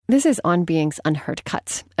This is On Being's Unheard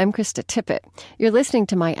Cuts. I'm Krista Tippett. You're listening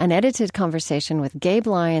to my unedited conversation with Gabe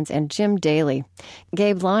Lyons and Jim Daly.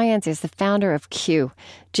 Gabe Lyons is the founder of Q.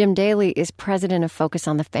 Jim Daly is president of Focus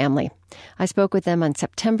on the Family. I spoke with them on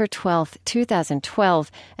September 12th,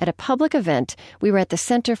 2012, at a public event. We were at the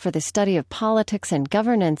Center for the Study of Politics and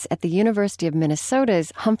Governance at the University of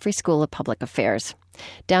Minnesota's Humphrey School of Public Affairs.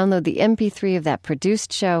 Download the MP3 of that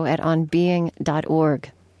produced show at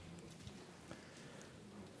onbeing.org.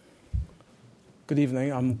 Good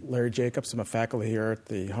evening. I'm Larry Jacobs. I'm a faculty here at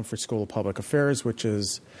the Humphrey School of Public Affairs, which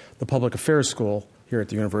is the public affairs school here at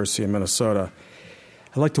the University of Minnesota.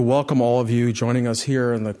 I'd like to welcome all of you joining us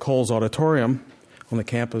here in the Coles Auditorium on the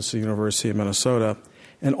campus of the University of Minnesota,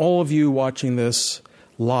 and all of you watching this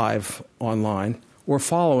live online or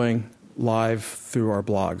following live through our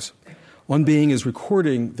blogs. On Being is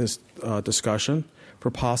recording this discussion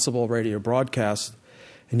for possible radio broadcast,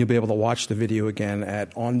 and you'll be able to watch the video again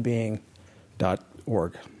at onbeing.org.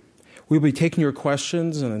 We'll be taking your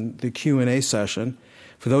questions in the Q&A session.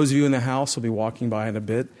 For those of you in the house, we'll be walking by in a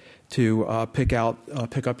bit to pick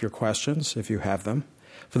up your questions if you have them.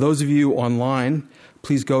 For those of you online,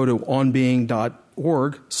 please go to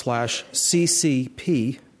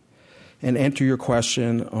onbeing.org/ccp and enter your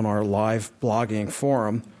question on our live blogging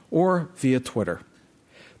forum or via Twitter.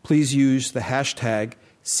 Please use the hashtag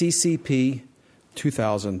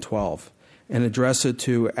ccp2012 and address it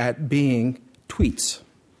to @beingtweets.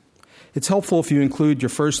 It's helpful if you include your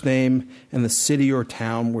first name and the city or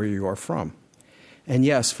town where you are from. And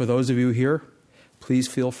yes, for those of you here, please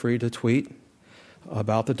feel free to tweet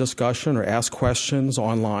about the discussion or ask questions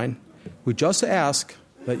online. We just ask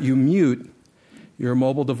that you mute your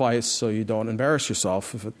mobile device so you don't embarrass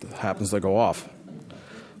yourself if it happens to go off.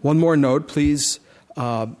 One more note, please,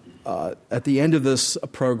 at the end of this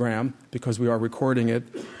program, because we are recording it,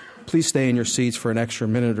 please stay in your seats for an extra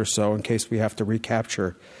minute or so in case we have to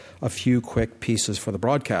recapture a few quick pieces for the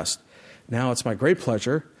broadcast. Now it's my great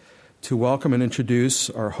pleasure to welcome and introduce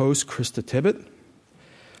our host, Krista Tippett.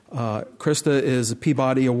 Krista is a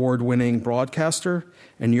Peabody Award-winning broadcaster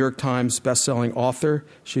and New York Times bestselling author.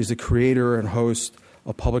 She's the creator and host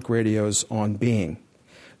of Public Radio's On Being.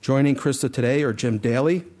 Joining Krista today are Jim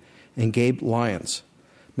Daly and Gabe Lyons.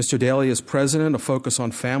 Mr. Daly is president of Focus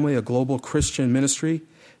on Family, a global Christian ministry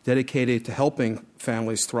dedicated to helping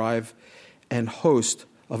families thrive, and host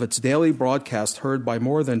of its daily broadcast heard by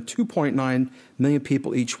more than 2.9 million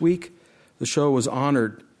people each week. The show was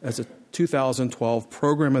honored as a 2012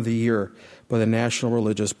 Program of the Year by the National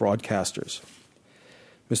Religious Broadcasters.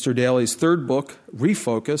 Mr. Daly's third book,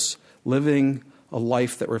 Refocus, Living a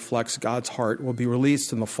Life That Reflects God's Heart, will be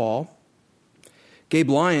released in the fall. Gabe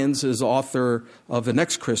Lyons is author of The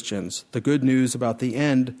Next Christians, The Good News About the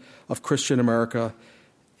End of Christian America.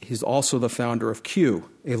 He's also the founder of Q,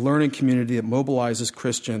 a learning community that mobilizes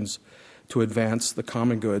Christians to advance the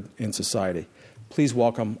common good in society. Please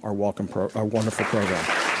welcome our wonderful program.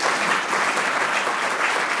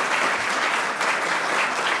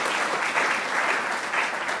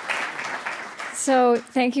 So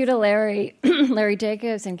thank you to Larry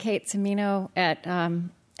Jacobs and Kate Cimino at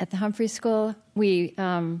the Humphrey School. We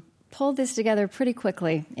pulled this together pretty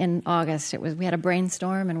quickly in August. We had a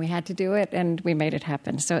brainstorm and we had to do it, and we made it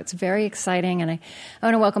happen. So it's very exciting, and I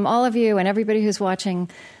want to welcome all of you and everybody who's watching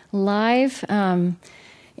live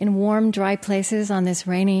in warm, dry places on this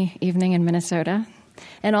rainy evening in Minnesota,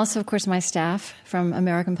 and also, of course, my staff from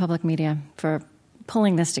American Public Media for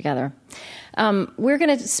pulling this together. We're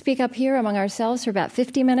going to speak up here among ourselves for about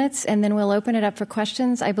 50 minutes, and then we'll open it up for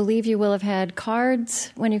questions. I believe you will have had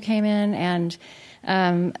cards when you came in, and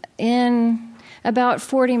in about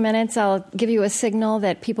 40 minutes, I'll give you a signal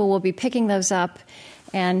that people will be picking those up,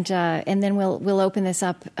 and then we'll open this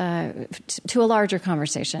up to a larger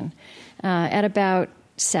conversation at about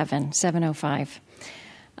 7:05.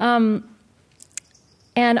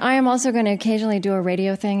 And I am also going to occasionally do a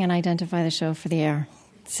radio thing and identify the show for the air.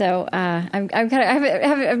 So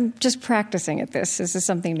I'm just practicing at this. This is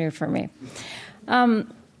something new for me.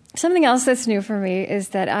 Something else that's new for me is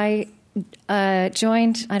that I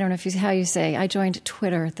joined, I don't know how you say, I joined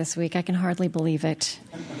Twitter this week. I can hardly believe it.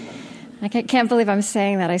 I can't believe I'm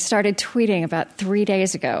saying that. I started tweeting about 3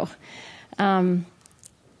 days ago. And,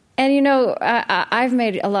 I've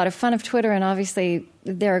made a lot of fun of Twitter, and obviously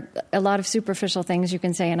there are a lot of superficial things you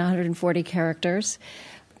can say in 140 characters.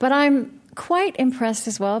 But I'm quite impressed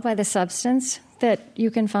as well by the substance that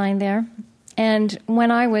you can find there. And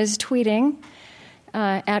when I was tweeting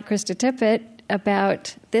at Krista Tippett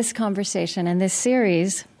about this conversation and this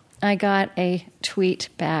series, I got a tweet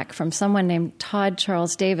back from someone named Todd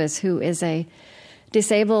Charles Davis, who is a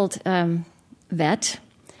disabled vet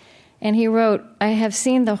And he wrote, "I have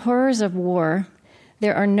seen the horrors of war.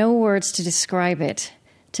 There are no words to describe it.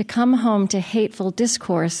 To come home to hateful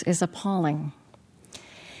discourse is appalling."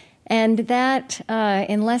 And that,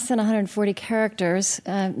 in less than 140 characters,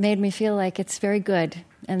 made me feel like it's very good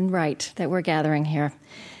and right that we're gathering here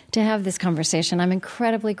to have this conversation. I'm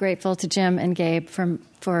incredibly grateful to Jim and Gabe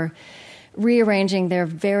for rearranging their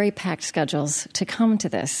very packed schedules to come to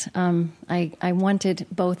this. I wanted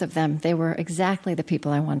both of them. They were exactly the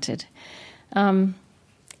people I wanted. And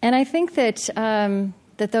I think that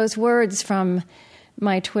that those words from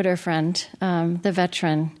my Twitter friend, the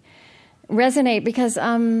veteran, resonate because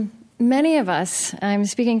many of us, I'm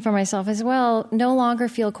speaking for myself as well, no longer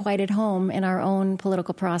feel quite at home in our own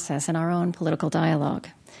political process, in our own political dialogue,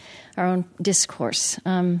 our own discourse,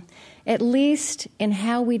 at least in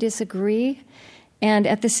how we disagree, and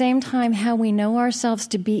at the same time how we know ourselves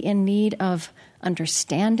to be in need of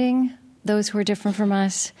understanding those who are different from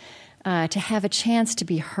us, to have a chance to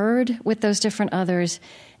be heard with those different others,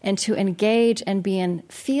 and to engage and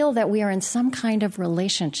feel that we are in some kind of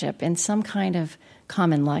relationship, in some kind of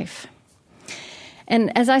common life.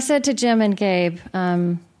 And as I said to Jim and Gabe,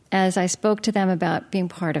 as I spoke to them about being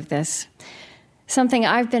part of this, something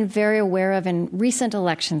I've been very aware of in recent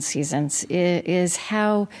election seasons is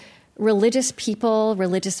how religious people,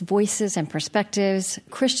 religious voices and perspectives,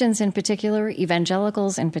 Christians in particular,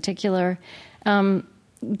 evangelicals in particular,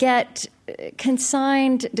 get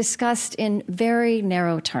consigned, discussed in very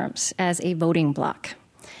narrow terms as a voting bloc.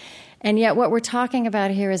 And yet what we're talking about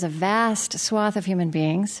here is a vast swath of human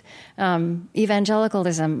beings.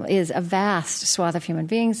 Evangelicalism is a vast swath of human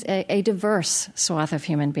beings, a diverse swath of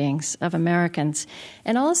human beings, of Americans.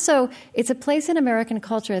 And also, it's a place in American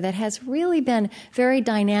culture that has really been very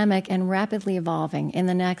dynamic and rapidly evolving in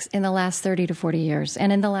the last 30 to 40 years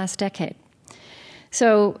and in the last decade.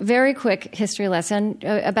 So, very quick history lesson.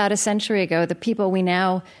 About a century ago, the people we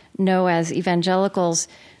now know as evangelicals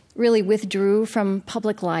really withdrew from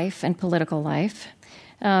public life and political life.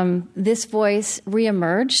 This voice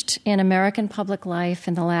reemerged in American public life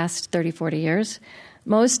in the last 30, 40 years,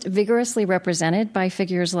 most vigorously represented by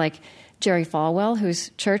figures like Jerry Falwell, whose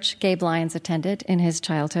church Gabe Lyons attended in his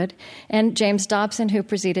childhood, and James Dobson, who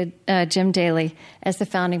preceded Jim Daly as the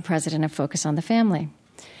founding president of Focus on the Family.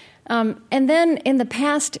 And then in the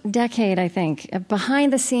past decade, I think,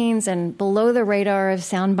 behind the scenes and below the radar of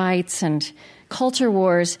sound bites and culture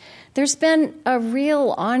wars, there's been a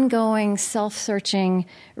real ongoing self-searching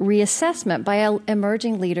reassessment by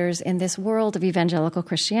emerging leaders in this world of evangelical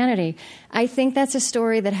Christianity. I think that's a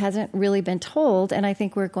story that hasn't really been told, and I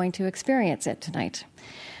think we're going to experience it tonight.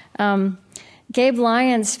 Gabe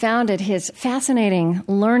Lyons founded his fascinating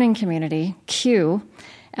learning community, Q,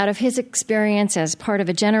 out of his experience as part of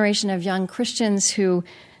a generation of young Christians who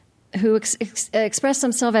express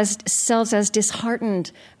themselves as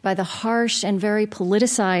disheartened by the harsh and very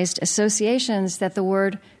politicized associations that the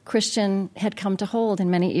word Christian had come to hold in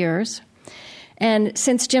many ears. And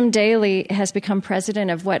since Jim Daly has become president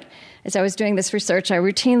of what, as I was doing this research, I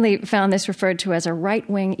routinely found this referred to as a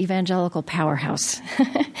right-wing evangelical powerhouse.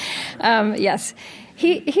 Yes.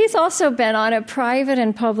 He's also been on a private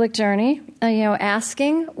and public journey,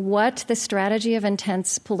 asking what the strategy of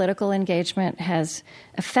intense political engagement has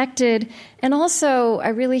affected. And also, I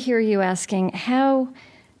really hear you asking how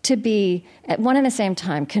to be, at one and the same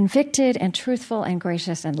time, convicted and truthful and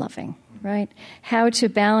gracious and loving, right? How to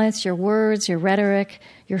balance your words, your rhetoric,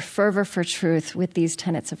 your fervor for truth with these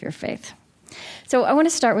tenets of your faith. So I want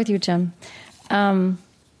to start with you, Jim.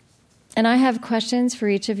 And I have questions for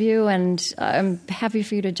each of you, and I'm happy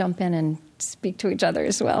for you to jump in and speak to each other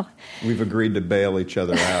as well. We've agreed to bail each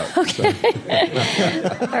other out. Okay.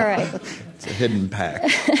 So. All right. It's a hidden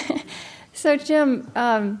pact. So, Jim,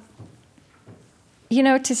 to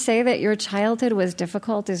say that your childhood was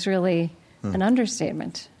difficult is really an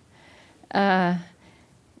understatement. Both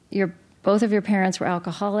of your parents were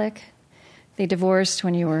alcoholic. They divorced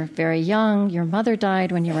when you were very young. Your mother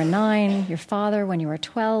died when you were 9. Your father when you were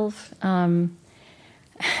 12.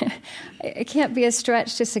 It can't be a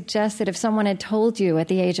stretch to suggest that if someone had told you at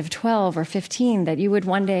the age of 12 or 15 that you would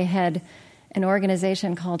one day head an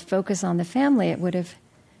organization called Focus on the Family, it would have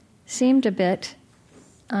seemed a bit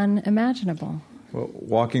unimaginable. Well,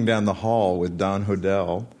 walking down the hall with Don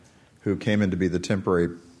Hodel, who came in to be the temporary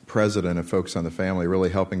president of Focus on the Family, really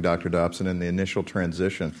helping Dr. Dobson in the initial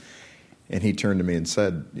transition, and he turned to me and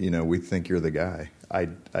said, we think you're the guy. I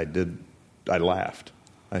laughed.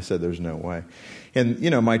 I said, there's no way. And,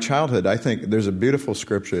 my childhood, I think there's a beautiful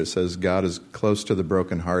scripture that says God is close to the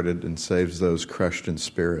brokenhearted and saves those crushed in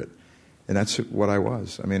spirit. And that's what I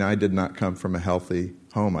was. I mean, I did not come from a healthy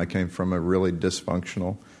home. I came from a really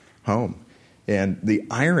dysfunctional home. And the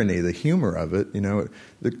irony, the humor of it,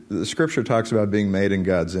 the Scripture talks about being made in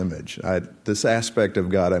God's image. This aspect of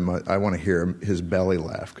God, I want to hear his belly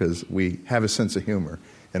laugh, because we have a sense of humor,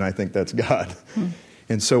 and I think that's God.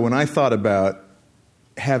 And so when I thought about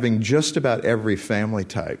having just about every family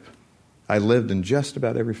type, I lived in just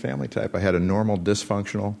about every family type. I had a normal,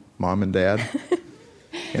 dysfunctional mom and dad.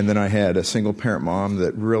 And then I had a single-parent mom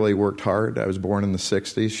that really worked hard. I was born in the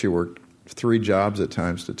 60s. She worked 3 jobs at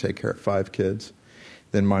times to take care of 5 kids.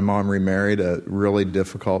 Then my mom remarried a really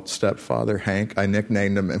difficult stepfather, Hank. I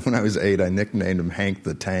nicknamed him, and when I was 8, I nicknamed him Hank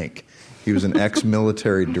the Tank. He was an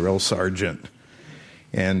ex-military drill sergeant.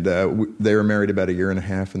 And they were married about 1.5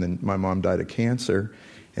 years, and then my mom died of cancer,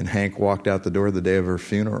 and Hank walked out the door the day of her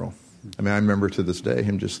funeral. I mean, I remember to this day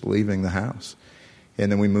him just leaving the house.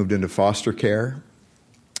 And then we moved into foster care,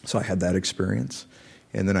 so I had that experience.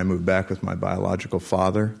 And then I moved back with my biological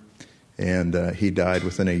father, and he died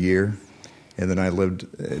within a year. And then I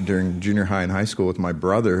lived during junior high and high school with my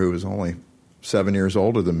brother, who was only 7 years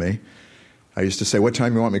older than me. I used to say, "What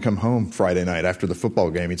time do you want me to come home Friday night after the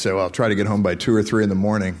football game?" He'd say, "Well, I'll try to get home by 2 or 3 in the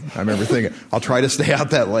morning." I remember thinking, I'll try to stay out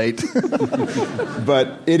that late.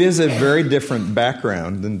 But it is a very different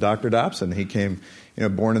background than Dr. Dobson. He came,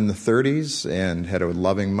 born in the 30s and had a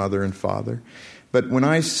loving mother and father. But when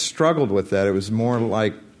I struggled with that, it was more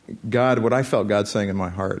like God, what I felt God saying in my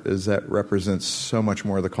heart is that represents so much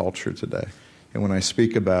more of the culture today. And when I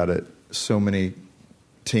speak about it, so many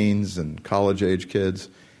teens and college-age kids,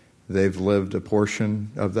 they've lived a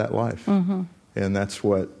portion of that life. Mm-hmm. And that's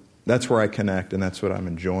where I connect, and that's what I'm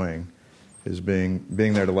enjoying, is being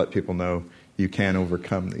there to let people know you can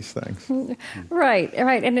overcome these things. Right.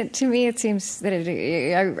 And to me, it seems that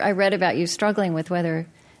I read about you struggling with whether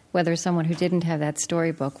someone who didn't have that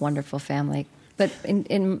storybook, wonderful family, but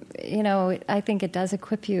I think it does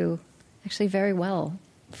equip you actually very well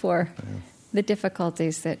for the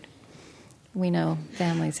difficulties that we know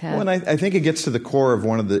families have. Well, and I think it gets to the core of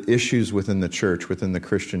one of the issues within the church, within the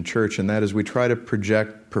Christian church, and that is we try to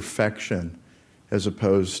project perfection as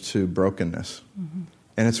opposed to brokenness. Mm-hmm.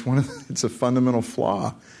 And it's a fundamental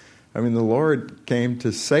flaw. I mean, the Lord came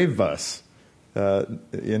to save us.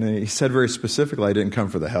 He said very specifically, "I didn't come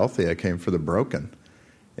for the healthy, I came for the broken."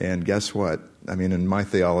 And guess what? I mean, in my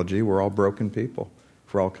theology, we're all broken people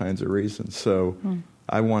for all kinds of reasons. So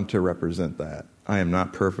I want to represent that. I am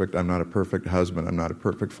not perfect. I'm not a perfect husband. I'm not a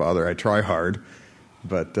perfect father. I try hard,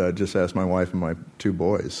 but just ask my wife and my 2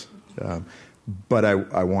 boys. But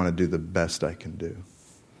I want to do the best I can do.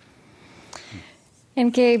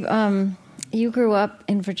 And Gabe, you grew up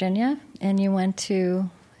in Virginia, and you went to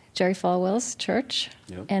Jerry Falwell's church,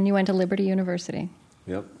 and you went to Liberty University.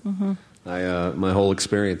 Yep. Mm-hmm. My whole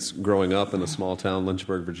experience growing up in a small town,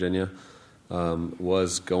 Lynchburg, Virginia,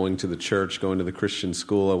 was going to the church, going to the Christian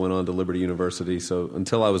school. I went on to Liberty University. So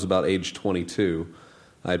until I was about age 22,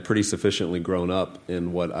 I had pretty sufficiently grown up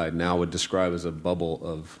in what I now would describe as a bubble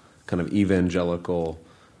of kind of evangelical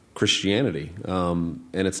Christianity. And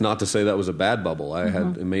it's not to say that was a bad bubble. I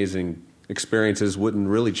had amazing experiences, wouldn't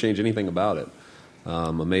really change anything about it.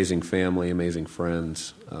 Amazing family, amazing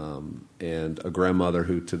friends, and a grandmother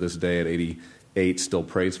who to this day at 88 still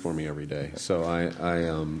prays for me every day. So I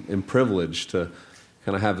am privileged to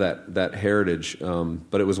kind of have that heritage.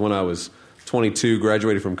 But it was when I was 22,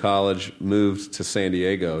 graduated from college, moved to San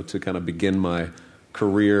Diego to kind of begin my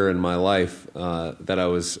career and my life,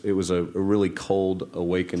 it was a really cold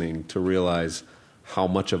awakening to realize how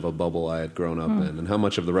much of a bubble I had grown up in, and how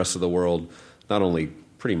much of the rest of the world not only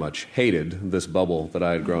pretty much hated this bubble that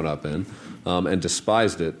I had grown up in and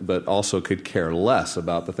despised it, but also could care less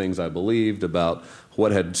about the things I believed, about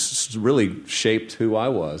what had really shaped who I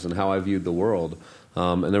was and how I viewed the world.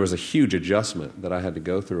 And there was a huge adjustment that I had to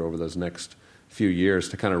go through over those next few years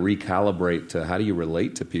to kind of recalibrate to how do you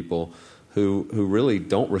relate to people who really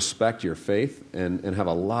don't respect your faith and have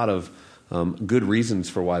a lot of good reasons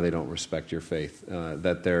for why they don't respect your faith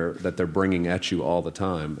that they're bringing at you all the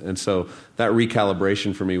time. And so that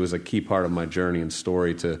recalibration for me was a key part of my journey and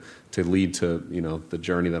story to lead to the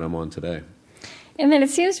journey that I'm on today. And then it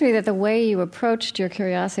seems to me that the way you approached your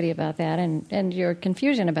curiosity about that and your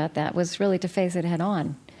confusion about that was really to face it head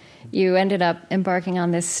on. You ended up embarking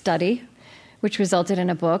on this study, which resulted in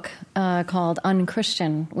a book called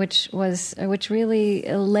Unchristian, which really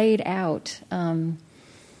laid out.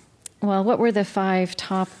 What were the 5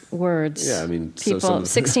 top words? Yeah, I mean, people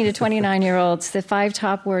 16 to 29-year-olds. The 5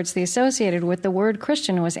 top words they associated with the word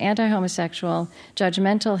Christian was anti-homosexual,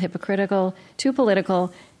 judgmental, hypocritical, too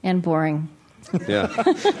political, and boring. Yeah,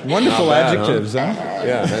 wonderful bad, adjectives, huh?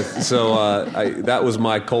 Yeah. So that was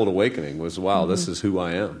my cold awakening. Was wow, this is who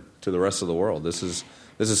I am to the rest of the world. This is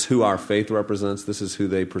This is who our faith represents. This is who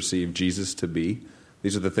they perceive Jesus to be.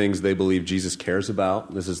 These are the things they believe Jesus cares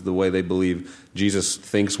about. This is the way they believe Jesus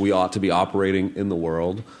thinks we ought to be operating in the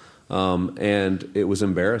world. And it was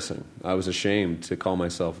embarrassing. I was ashamed to call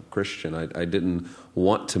myself Christian. I didn't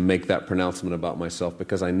want to make that pronouncement about myself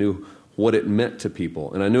because I knew what it meant to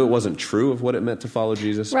people, and I knew it wasn't true of what it meant to follow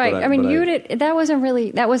Jesus. Right. That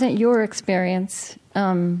wasn't your experience,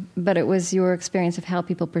 but it was your experience of how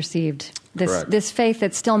people perceived this faith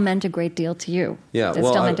that still meant a great deal to you. Yeah, that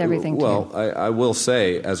still meant everything to you. Well, I will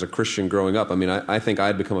say, as a Christian growing up, I think I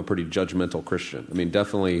had become a pretty judgmental Christian.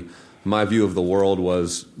 Definitely, my view of the world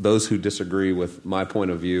was those who disagree with my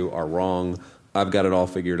point of view are wrong. I've got it all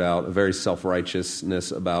figured out. A very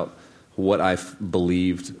self-righteousness about what I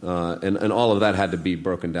believed, and all of that had to be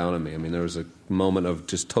broken down in me. There was a moment of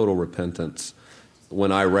just total repentance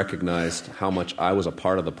when I recognized how much I was a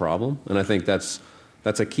part of the problem, and I think that's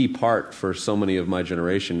a key part for so many of my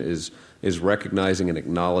generation is recognizing and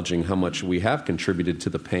acknowledging how much we have contributed to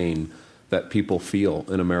the pain that people feel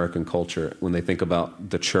in American culture when they think about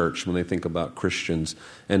the church, when they think about Christians,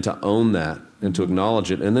 and to own that and to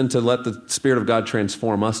acknowledge it, and then to let the Spirit of God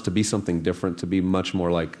transform us to be something different, to be much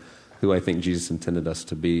more like who I think Jesus intended us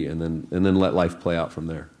to be, and then let life play out from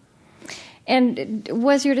there. And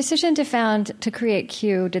was your decision to create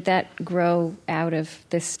Q, did that grow out of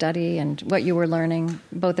this study and what you were learning,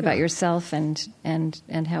 both about yourself and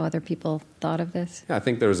how other people thought of this? Yeah, I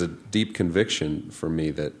think there was a deep conviction for me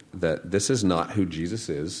that this is not who Jesus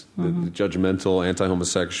is, the judgmental,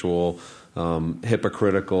 anti-homosexual,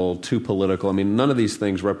 hypocritical, too political. None of these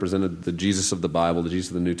things represented the Jesus of the Bible, the Jesus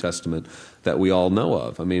of the New Testament that we all know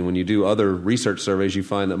of. When you do other research surveys, you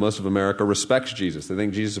find that most of America respects Jesus. They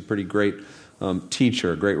think Jesus is a pretty great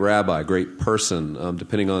teacher, great rabbi, great person,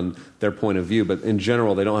 depending on their point of view. But in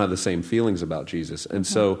general, they don't have the same feelings about Jesus. And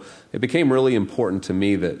so it became really important to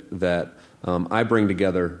me that I bring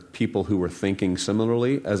together people who were thinking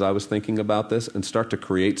similarly as I was thinking about this and start to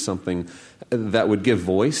create something that would give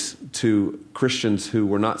voice to Christians who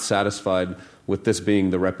were not satisfied with this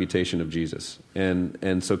being the reputation of Jesus.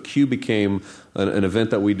 And so Q became an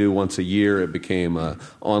event that we do once a year. It became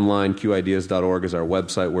online. QIdeas.org is our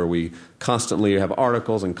website where we constantly have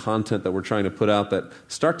articles and content that we're trying to put out that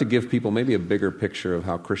start to give people maybe a bigger picture of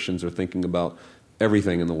how Christians are thinking about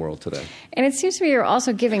everything in the world today. And it seems to me you're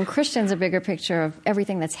also giving Christians a bigger picture of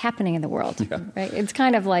everything that's happening in the world. Yeah. Right? It's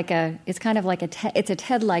a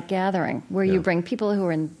TED-like gathering where you bring people who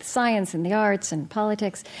are in science and the arts and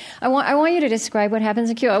politics. I want you to describe what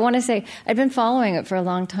happens in Q. I want to say I've been following it for a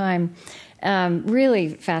long time. Really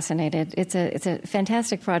fascinated. It's a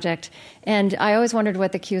fantastic project, and I always wondered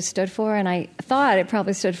what the Q stood for, and I thought it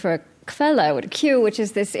probably stood for Quella, Q, which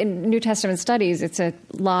is this in New Testament studies. It's a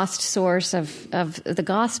lost source of the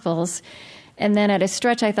Gospels. And then at a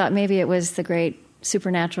stretch, I thought maybe it was the great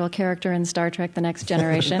supernatural character in Star Trek: The Next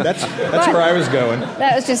Generation. That's where I was going.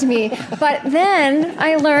 That was just me. But then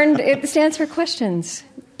I learned it stands for questions,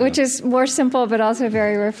 which is more simple but also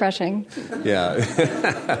very refreshing. Yeah.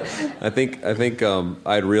 I think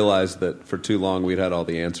I'd realized that for too long we'd had all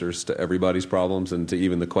the answers to everybody's problems and to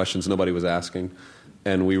even the questions nobody was asking.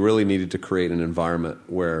 And we really needed to create an environment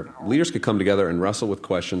where leaders could come together and wrestle with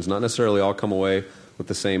questions, not necessarily all come away with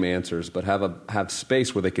the same answers, but have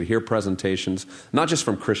space where they could hear presentations, not just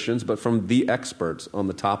from Christians, but from the experts on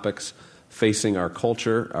the topics facing our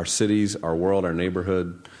culture, our cities, our world, our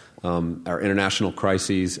neighborhood, our international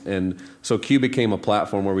crises. And so Q became a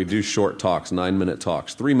platform where we do short talks, 9-minute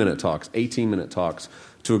talks, 3-minute talks, 18-minute talks,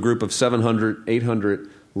 to a group of 700, 800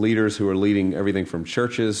 leaders who are leading everything from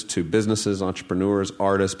churches to businesses, entrepreneurs,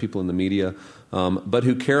 artists, people in the media, but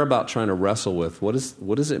who care about trying to wrestle with what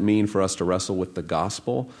does it mean for us to wrestle with the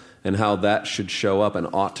gospel and how that should show up and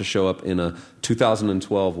ought to show up in a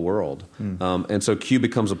 2012 world. And so Q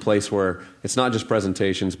becomes a place where it's not just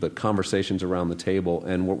presentations, but conversations around the table.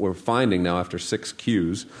 And what we're finding now after 6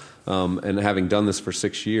 Qs, and having done this for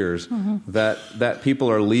 6 years, that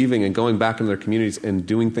people are leaving and going back into their communities and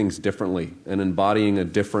doing things differently and embodying a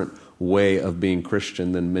different way of being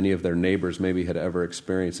Christian than many of their neighbors maybe had ever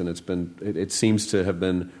experienced. And it seems to have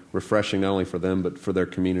been refreshing not only for them, but for their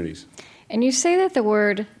communities. And you say that the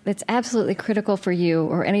word that's absolutely critical for you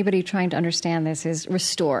or anybody trying to understand this is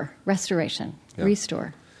restoration,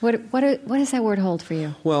 restore. What does that word hold for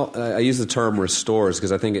you? Well, I use the term restores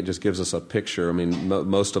because I think it just gives us a picture.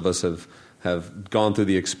 Most of us have gone through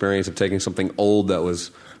the experience of taking something old that was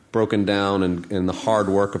broken down and the hard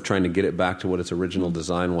work of trying to get it back to what its original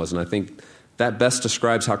design was. And I think that best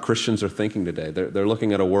describes how Christians are thinking today. They're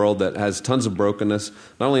looking at a world that has tons of brokenness,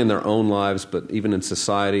 not only in their own lives, but even in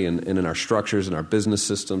society and in our structures and our business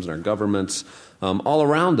systems and our governments, all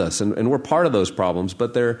around us. And we're part of those problems,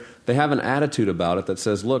 but they have an attitude about it that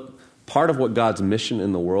says, look, part of what God's mission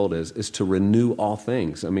in the world is to renew all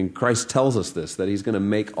things. I mean, Christ tells us this, that he's going to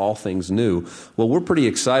make all things new. Well, we're pretty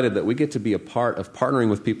excited that we get to be a part of partnering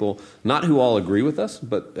with people, not who all agree with us,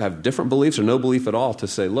 but have different beliefs or no belief at all, to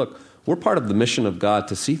say, look, we're part of the mission of God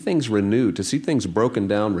to see things renewed, to see things broken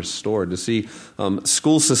down, restored, to see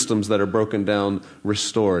school systems that are broken down,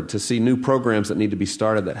 restored, to see new programs that need to be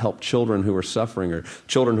started that help children who are suffering or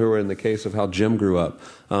children who are in the case of how Jim grew up,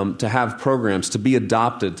 to have programs, to be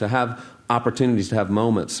adopted, to have opportunities, to have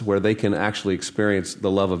moments where they can actually experience the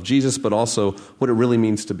love of Jesus, but also what it really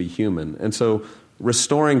means to be human. And so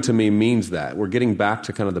restoring to me means that. We're getting back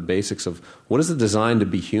to kind of the basics of what is the design to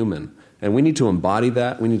be human. And we need to embody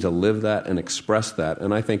that, we need to live that and express that.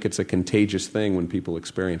 And I think it's a contagious thing when people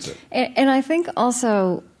experience it. And I think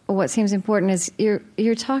also what seems important is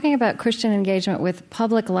you're talking about Christian engagement with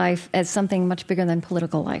public life as something much bigger than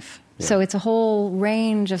political life. Yeah. So it's a whole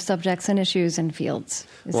range of subjects and issues and fields.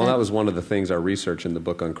 That was one of the things our research in the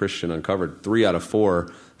book on Christian uncovered. 3 out of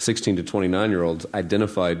 4 16 to 29-year-olds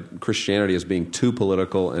identified Christianity as being too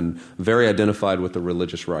political and very identified with the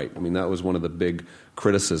religious right. I mean, that was one of the big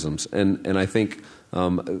criticisms. And I think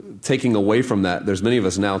taking away from that, there's many of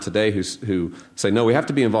us now today who say, no, we have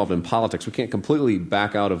to be involved in politics. We can't completely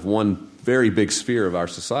back out of one very big sphere of our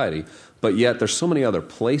society. But yet there's so many other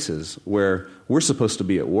places where we're supposed to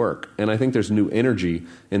be at work. And I think there's new energy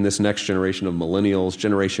in this next generation of millennials,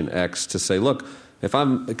 Generation X, to say, look, if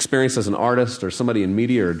I'm experienced as an artist or somebody in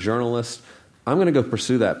media or a journalist, I'm going to go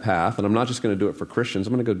pursue that path, and I'm not just going to do it for Christians.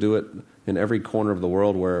 I'm going to go do it in every corner of the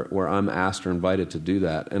world where I'm asked or invited to do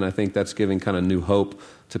that. And I think that's giving kind of new hope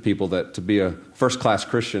to people that to be a first-class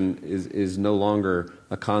Christian is no longer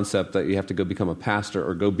a concept that you have to go become a pastor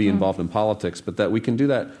or go be involved in politics, but that we can do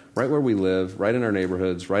that right where we live, right in our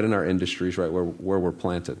neighborhoods, right in our industries, right where we're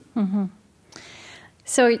planted. Mm-hmm.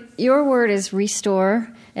 So your word is restore,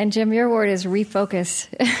 and Jim, your word is refocus.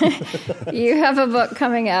 You have a book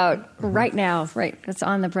coming out right now, right? It's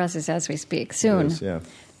on the presses as we speak, soon. It is, yeah.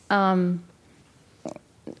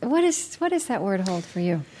 What does that word hold for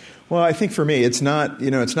you? Well, I think for me, it's not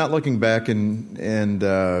looking back and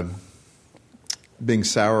being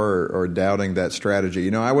sour or doubting that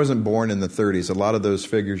strategy. I wasn't born in the 30s. A lot of those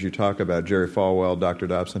figures you talk about, Jerry Falwell, Dr.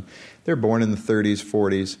 Dobson, they're born in the 30s,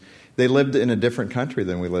 40s. They lived in a different country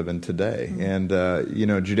than we live in today. Mm-hmm. And,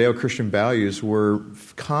 Judeo-Christian values were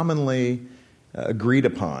commonly agreed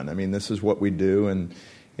upon. I mean, this is what we do,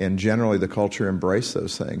 and generally the culture embraced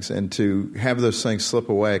those things. And to have those things slip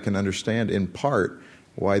away, I can understand in part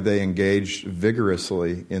why they engaged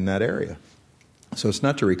vigorously in that area. So it's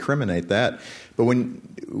not to recriminate that. But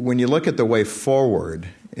when you look at the way forward,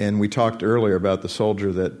 and we talked earlier about the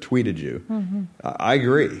soldier that tweeted you, mm-hmm. I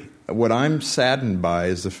agree. What I'm saddened by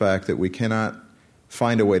is the fact that we cannot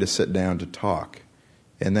find a way to sit down to talk.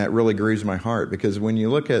 And that really grieves my heart, because when you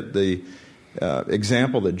look at the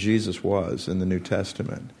example that Jesus was in the New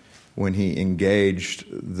Testament, when he engaged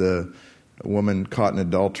the woman caught in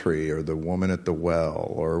adultery or the woman at the well,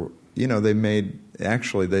 or,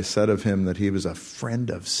 they said of him that he was a friend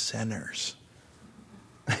of sinners.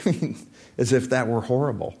 I mean, as if that were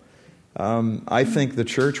horrible. I think the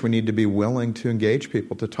church, we need to be willing to engage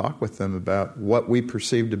people, to talk with them about what we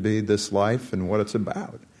perceive to be this life and what it's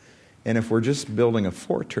about. And if we're just building a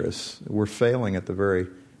fortress, we're failing at the very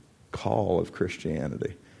call of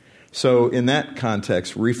Christianity. So in that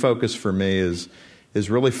context, refocus for me is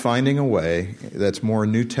really finding a way that's more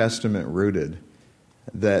New Testament rooted,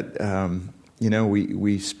 that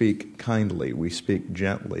we speak kindly, we speak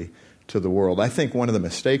gently to the world. I think one of the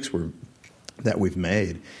mistakes that we've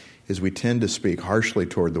made is we tend to speak harshly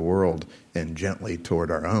toward the world and gently toward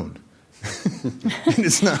our own. And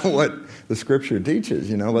it's not what the Scripture teaches.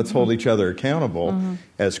 Let's hold each other accountable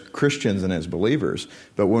as Christians and as believers.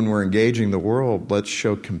 But when we're engaging the world, let's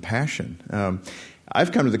show compassion.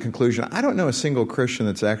 I've come to the conclusion, I don't know a single Christian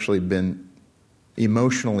that's actually been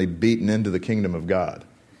emotionally beaten into the kingdom of God.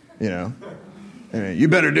 You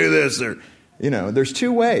better do this. Or, there's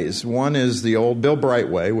two ways. One is the old Bill Bright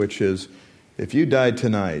way, which is, if you died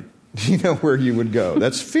tonight, you know where you would go.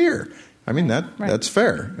 That's fear. I mean, that's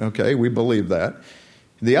fair. Okay, we believe that.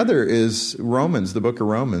 The other is Romans, the book of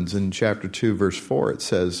Romans, in chapter 2, verse 4. It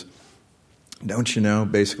says, don't you know,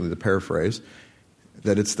 basically the paraphrase,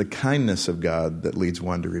 that it's the kindness of God that leads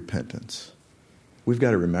one to repentance. We've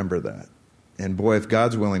got to remember that. And boy, if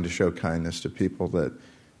God's willing to show kindness to people that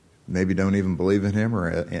maybe don't even believe in him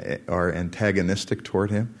or are antagonistic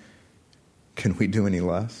toward him, can we do any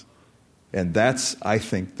less? And that's, I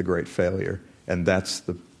think, the great failure. And that's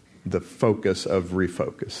the focus of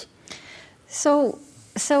Refocus. So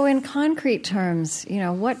in concrete terms,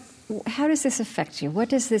 how does this affect you? What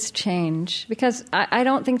does this change? Because I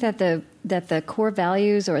don't think that the core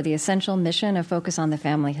values or the essential mission of Focus on the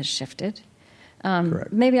Family has shifted.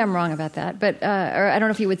 Correct. Maybe I'm wrong about that, but or I don't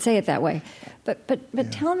know if you would say it that way.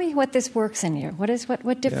 But tell me what this works in you.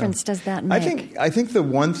 What difference does that make? I think the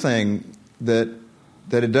one thing that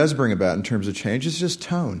it does bring about in terms of change is just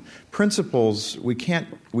tone. Principles, we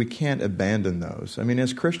can't abandon those. I mean,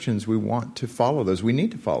 as Christians, we want to follow those. We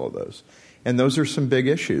need to follow those. And those are some big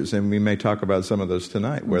issues, and we may talk about some of those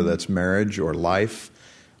tonight, whether that's marriage or life,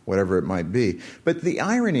 whatever it might be. But the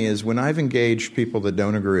irony is, when I've engaged people that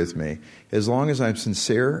don't agree with me, as long as I'm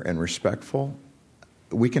sincere and respectful,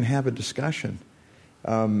 we can have a discussion.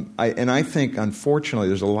 I think, unfortunately,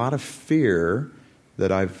 there's a lot of fear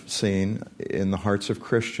that I've seen in the hearts of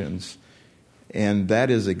Christians, and that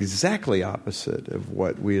is exactly opposite of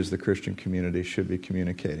what we as the Christian community should be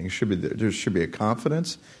communicating. There should be a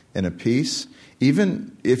confidence and a peace,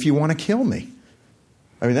 even if you want to kill me.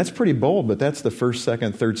 I mean, that's pretty bold, but that's the first,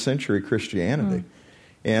 second, third century Christianity.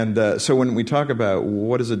 And so when we talk about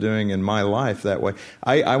what is it doing in my life that way,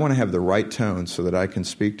 I want to have the right tone so that I can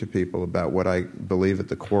speak to people about what I believe at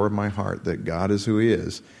the core of my heart, that God is who He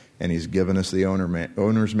is, and He's given us the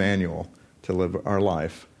owner's manual to live our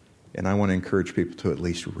life. And I want to encourage people to at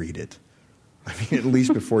least read it. I mean, at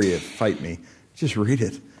least before you fight me, just read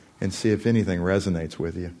it and see if anything resonates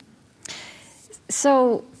with you.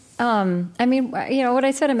 So, I mean, what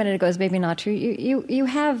I said a minute ago is maybe not true. You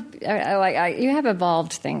have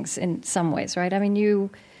evolved things in some ways, right? I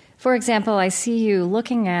mean, for example, I see you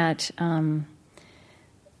looking at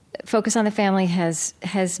Focus on the Family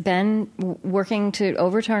has been working to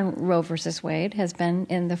overturn Roe versus Wade, has been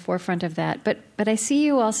in the forefront of that. But I see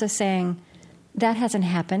you also saying that hasn't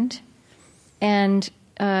happened, and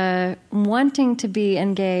wanting to be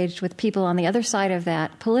engaged with people on the other side of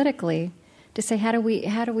that politically to say, how do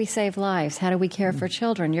we save lives? How do we care for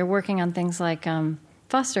children? You're working on things like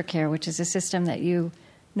foster care, which is a system that you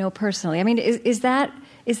know personally. I mean, is that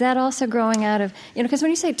also growing out of, because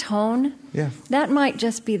when you say tone, that might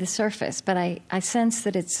just be the surface, but I sense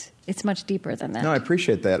that it's much deeper than that. No, I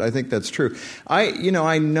appreciate that. I think that's true.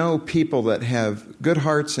 I know people that have good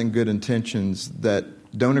hearts and good intentions that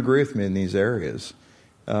don't agree with me in these areas.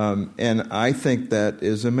 And I think that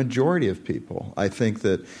is a majority of people. I think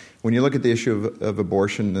that when you look at the issue of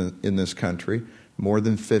abortion in this country, more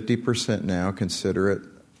than 50% now consider it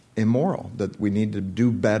immoral, that we need to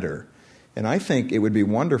do better. And I think it would be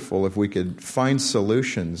wonderful if we could find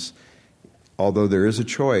solutions. Although there is a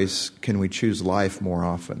choice, can we choose life more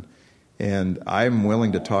often? And I'm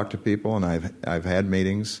willing to talk to people, and I've had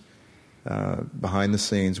meetings behind the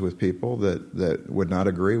scenes with people that would not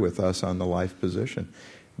agree with us on the life position.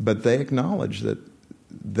 But they acknowledge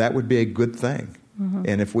that would be a good thing. Mm-hmm.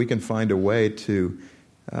 And if we can find a way to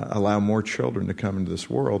allow more children to come into this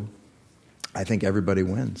world, I think everybody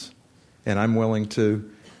wins. And I'm willing to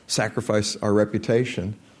sacrifice our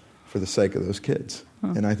reputation for the sake of those kids.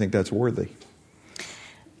 And I think that's worthy.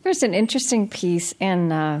 There's an interesting piece in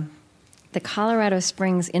the Colorado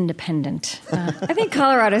Springs Independent. I think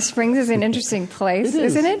Colorado Springs is an interesting place,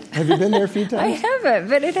 isn't it? Have you been there a few times? I haven't,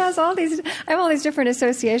 but it has I have all these different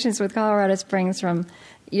associations with Colorado Springs, from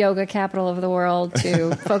yoga capital of the world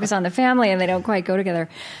to Focus on the Family, and they don't quite go together.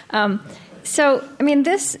 So, I mean,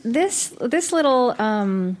 this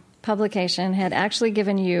little publication had actually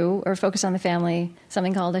given you, or Focus on the Family,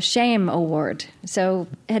 something called a Shame Award. So,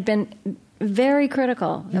 had been very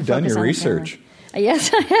critical. You've done your research.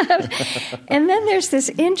 Yes, I have. And then there's this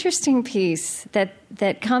interesting piece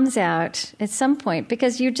that comes out at some point,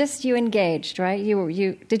 because you engaged, right?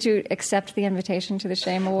 Did you accept the invitation to the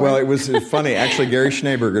Shame Award? Well, it was funny. Actually, Gary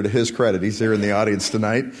Schneeberger, to his credit, he's here in the audience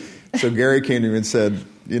tonight. So Gary came to me and said,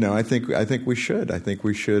 I think we should. I think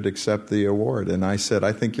we should accept the award. And I said,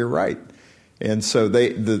 I think you're right. And so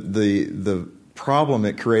the problem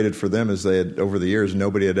it created for them is over the years,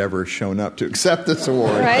 nobody had ever shown up to accept this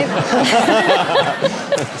award. Right.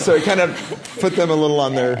 So it kind of put them a little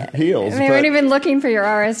on their heels. They weren't even looking for your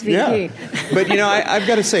RSVP. Yeah. But, I've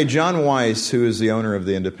got to say, John Weiss, who is the owner of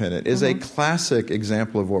The Independent, is a classic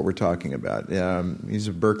example of what we're talking about. He's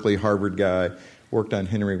a Berkeley, Harvard guy, worked on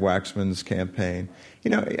Henry Waxman's campaign.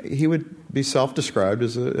 He would be self-described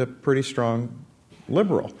as a pretty strong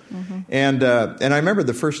liberal. Mm-hmm. And I remember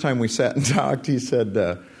the first time we sat and talked, he said,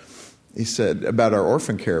 he said, about our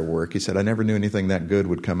orphan care work, he said, I never knew anything that good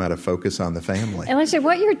would come out of Focus on the Family. And I said,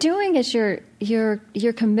 what you're doing is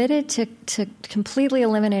you're committed to completely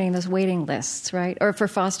eliminating those waiting lists, right? Or for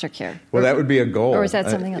foster care. Well, that would be a goal. Or is that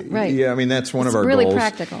something else? Right. Yeah, I mean, that's one of our really goals. Really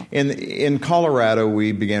practical. In Colorado,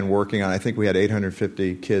 we began working on, I think we had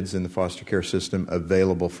 850 kids in the foster care system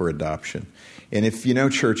available for adoption. And if you know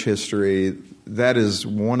church history, that is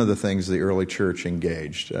one of the things the early church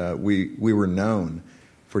engaged. We were known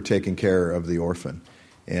for taking care of the orphan.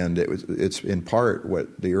 And it's in part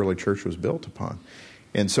what the early church was built upon.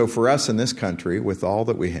 And so for us in this country, with all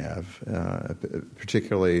that we have,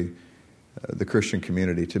 particularly the Christian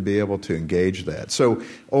community, to be able to engage that. So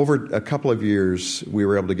over a couple of years, we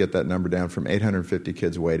were able to get that number down from 850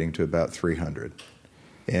 kids waiting to about 300.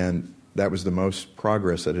 And that was the most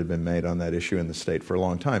progress that had been made on that issue in the state for a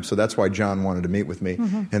long time. So that's why John wanted to meet with me,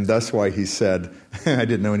 and that's why he said, I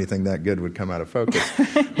didn't know anything that good would come out of Focus.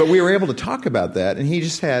 But we were able to talk about that, and he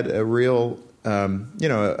just had a real,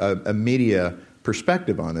 a media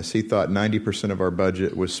perspective on this. He thought 90% of our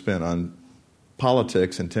budget was spent on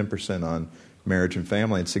politics and 10% on marriage and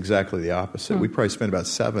family. It's exactly the opposite. We probably spend about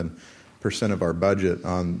 7% of our budget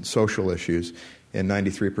on social issues and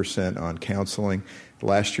 93% on counseling.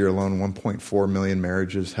 Last year alone, 1.4 million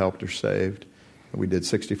marriages helped or saved. We did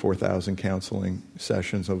 64,000 counseling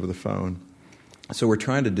sessions over the phone. So we're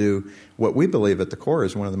trying to do what we believe at the core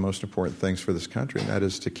is one of the most important things for this country, and that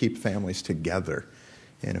is to keep families together.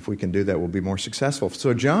 And if we can do that, we'll be more successful.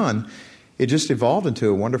 So John, it just evolved into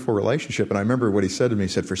a wonderful relationship. And I remember what he said to me. He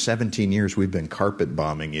said, for 17 years, we've been carpet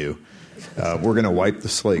bombing you. We're going to wipe the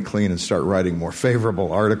slate clean and start writing more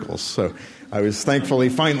favorable articles. So I was thankful he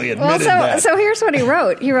finally admitted that. So here's what he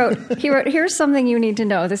wrote. He wrote, here's something you need to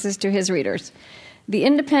know. This is to his readers. The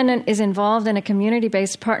Independent is involved in a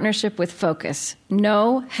community-based partnership with Focus.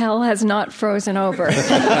 No, hell has not frozen over.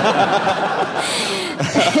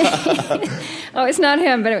 Oh, it's not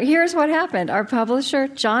him, but here's what happened. Our publisher,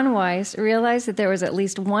 John Weiss, realized that there was at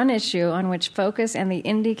least one issue on which Focus and the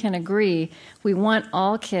Indy can agree. We want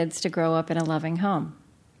all kids to grow up in a loving home.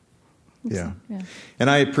 Yeah. And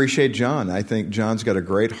I appreciate John. I think John's got a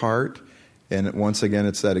great heart. And once again,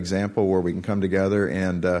 it's that example where we can come together.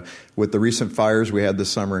 And with the recent fires we had this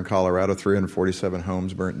summer in Colorado, 347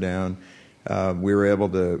 homes burnt down, we were able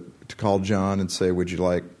to call John and say, would you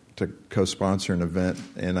like to co-sponsor an event?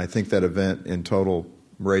 And I think that event in total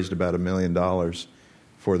raised about $1 million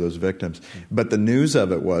for those victims. But the news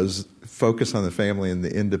of it was Focus on the Family and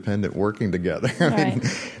the Independent working together. Right.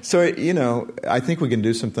 So, I think we can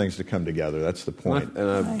do some things to come together. That's the point.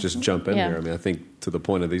 And I'll just jump in here. I mean, I think to the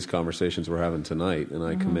point of these conversations we're having tonight, and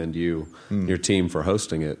I commend you, your team, for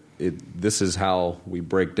hosting it. This is how we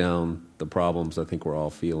break down the problems I think we're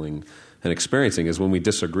all feeling and experiencing, is when we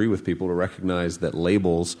disagree with people, to recognize that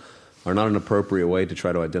labels are not an appropriate way to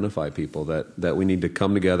try to identify people, that we need to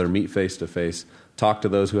come together, meet face-to-face, talk to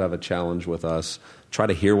those who have a challenge with us, try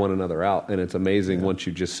to hear one another out. And it's amazing once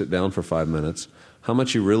you just sit down for 5 minutes, how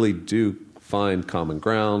much you really do find common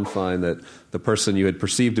ground, find that the person you had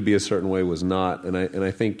perceived to be a certain way was not. And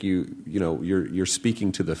I think you're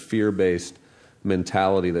speaking to the fear-based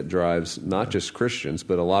mentality that drives not just Christians,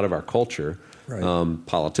 but a lot of our culture. Right.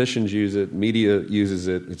 Politicians use it, media uses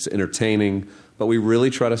it, it's entertaining, but we really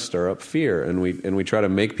try to stir up fear, and we try to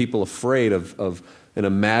make people afraid of an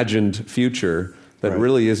imagined future that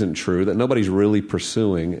really isn't true, that nobody's really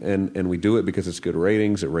pursuing, and we do it because it's good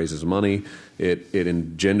ratings, it raises money, it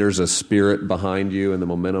engenders a spirit behind you and the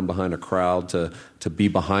momentum behind a crowd to be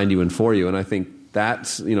behind you and for you. And I think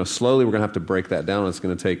that's, slowly we're going to have to break that down. It's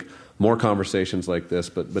going to take more conversations like this,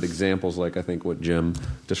 but examples like I think what Jim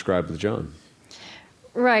described with John.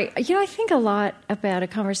 Right. I think a lot about a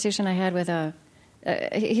conversation I had with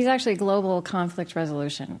he's actually a global conflict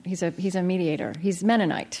resolution. He's a mediator. He's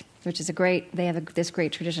Mennonite, which is they have this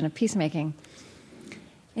great tradition of peacemaking.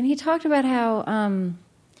 And he talked about how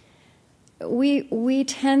we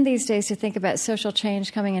tend these days to think about social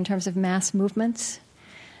change coming in terms of mass movements.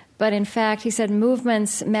 But in fact, he said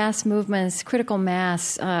mass movements, critical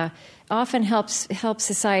mass, often helps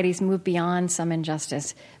societies move beyond some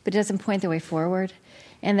injustice, but it doesn't point the way forward.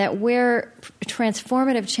 And that where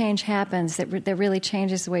transformative change happens, that really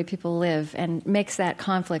changes the way people live and makes that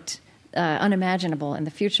conflict unimaginable in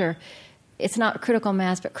the future, it's not critical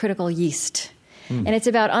mass, but critical yeast. And it's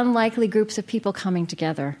about unlikely groups of people coming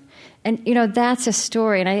together. And, that's a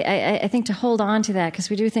story. And I think to hold on to that,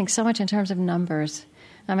 because we do think so much in terms of numbers.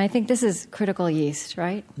 I think this is critical yeast,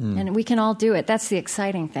 right? And we can all do it. That's the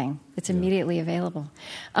exciting thing. It's immediately available.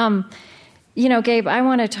 Gabe, I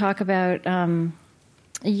want to talk about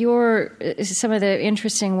some of the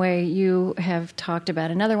interesting way you have talked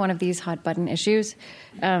about another one of these hot button issues,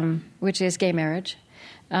 which is gay marriage.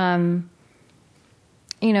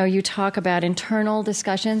 You talk about internal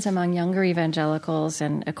discussions among younger evangelicals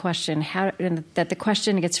and a question that the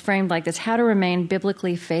question gets framed like this: how to remain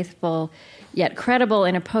biblically faithful yet credible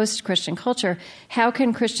in a post-Christian culture. How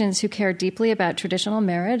can Christians who care deeply about traditional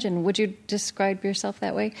marriage, and would you describe yourself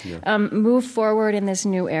that way, move forward in this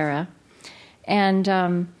new era?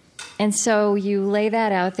 And so you lay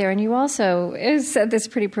that out there, and you also said this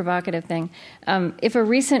pretty provocative thing. If a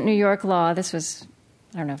recent New York law, this was,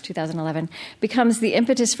 2011, becomes the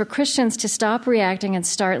impetus for Christians to stop reacting and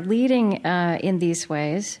start leading in these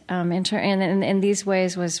ways, in these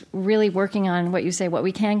ways was really working on what you say, what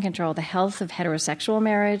we can control, the health of heterosexual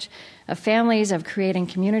marriage, of families, of creating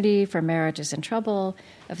community for marriages in trouble,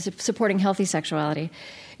 of supporting healthy sexuality.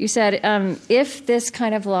 You said, if this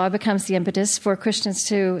kind of law becomes the impetus for Christians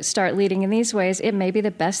to start leading in these ways, it may be the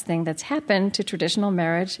best thing that's happened to traditional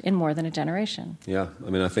marriage in more than a generation. Yeah,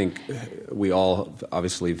 I think we all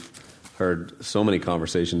obviously have heard so many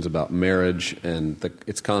conversations about marriage, and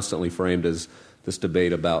it's constantly framed as this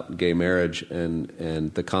debate about gay marriage,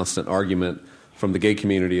 and the constant argument from the gay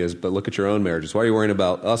community is, but look at your own marriages. Why are you worrying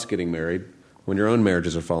about us getting married when your own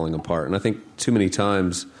marriages are falling apart? And I think too many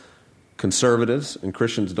times conservatives and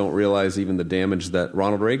Christians don't realize even the damage that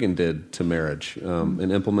Ronald Reagan did to marriage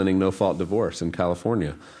in implementing no-fault divorce in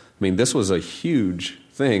California. This was a huge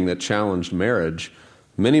thing that challenged marriage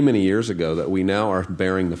many, many years ago that we now are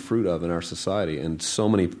bearing the fruit of in our society, and so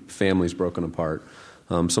many families broken apart,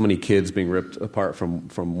 so many kids being ripped apart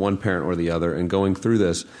from one parent or the other and going through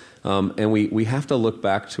this. And we have to look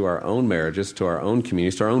back to our own marriages, to our own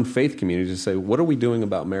communities, to our own faith communities, and say, what are we doing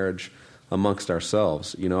about marriage amongst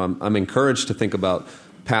ourselves? I'm encouraged to think about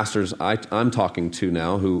pastors I'm talking to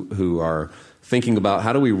now who are thinking about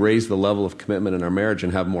how do we raise the level of commitment in our marriage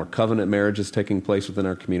and have more covenant marriages taking place within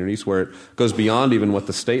our communities, where it goes beyond even what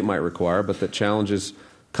the state might require, but that challenges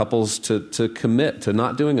couples to commit to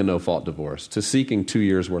not doing a no-fault divorce, to seeking 2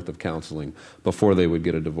 years' worth of counseling before they would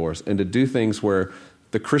get a divorce, and to do things where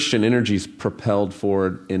the Christian energy is propelled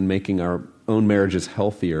forward in making our own marriages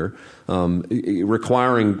healthier,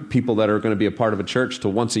 requiring people that are going to be a part of a church to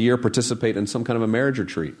once a year participate in some kind of a marriage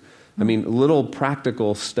retreat. Little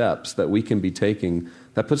practical steps that we can be taking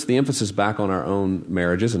that puts the emphasis back on our own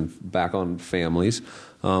marriages and back on families,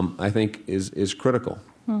 I think is critical.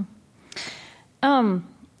 I'm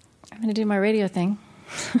going to do my radio thing.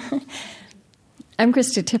 I'm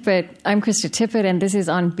Krista Tippett, and this is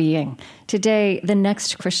On Being. Today, the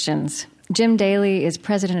next Christians. Jim Daly is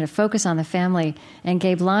president of Focus on the Family, and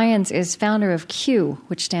Gabe Lyons is founder of Q,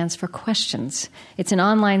 which stands for Questions. It's an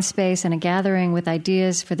online space and a gathering with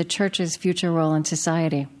ideas for the church's future role in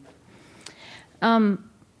society.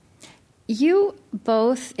 You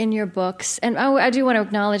both in your books, and I do want to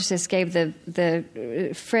acknowledge this, Gabe,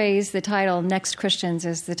 the phrase, the title, Next Christians,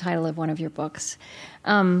 is the title of one of your books.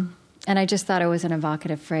 And I just thought it was an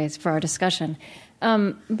evocative phrase for our discussion.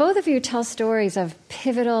 Both of you tell stories of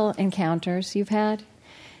pivotal encounters you've had,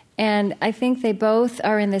 and I think they both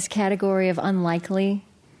are in this category of unlikely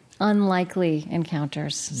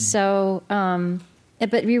encounters. So,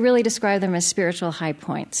 but you really describe them as spiritual high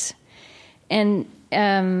points. And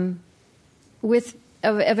of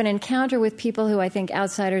an encounter with people who I think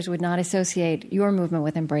outsiders would not associate your movement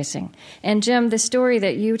with embracing. And Jim, the story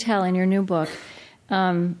that you tell in your new book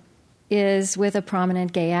is with a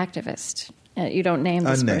prominent gay activist. You don't name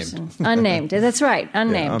this person. Unnamed. That's right.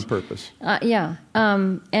 Unnamed. Yeah, on purpose.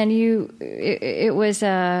 And it was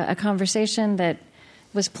a conversation that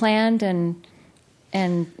was planned, and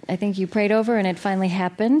I think you prayed over, and it finally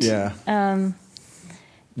happened. Yeah.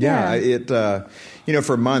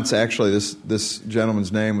 For months, actually, this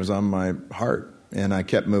gentleman's name was on my heart, and I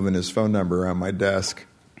kept moving his phone number around my desk.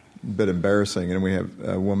 A bit embarrassing. And we have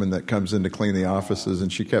a woman that comes in to clean the offices,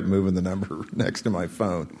 and she kept moving the number next to my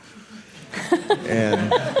phone.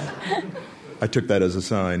 And I took that as a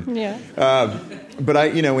sign. Yeah.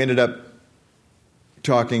 But we ended up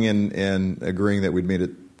talking and agreeing that we'd meet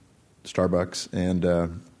at Starbucks, and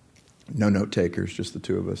no note takers, just the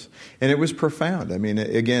two of us. And it was profound.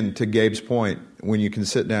 Again, to Gabe's point, when you can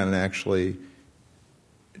sit down and actually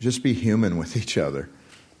just be human with each other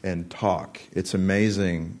and talk, it's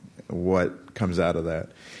amazing what comes out of that.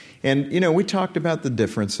 And, we talked about the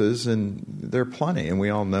differences, and there are plenty, and we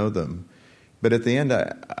all know them. But at the end,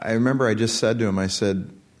 I remember I just said to him, I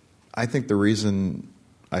said, I think the reason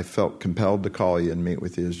I felt compelled to call you and meet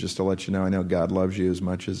with you is just to let you know I know God loves you as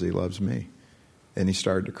much as he loves me. And he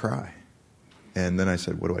started to cry. And then I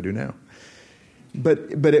said, what do I do now?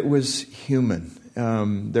 But it was human.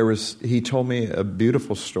 he told me a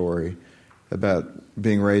beautiful story about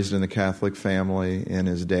being raised in a Catholic family and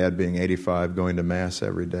his dad being 85, going to Mass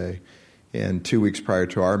every day. And 2 weeks prior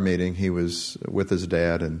to our meeting, he was with his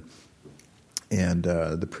dad, and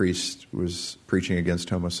the priest was preaching against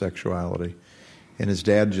homosexuality. And his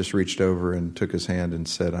dad just reached over and took his hand and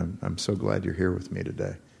said, I'm so glad you're here with me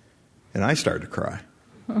today. And I started to cry,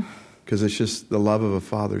 because it's just the love of a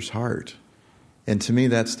father's heart. And to me,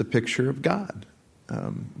 that's the picture of God.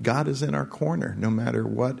 God is in our corner, no matter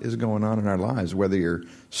what is going on in our lives, whether you're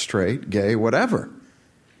straight, gay, whatever.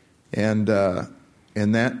 And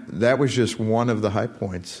that was just one of the high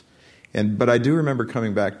points. But I do remember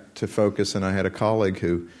coming back to Focus, and I had a colleague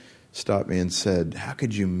who stopped me and said, "How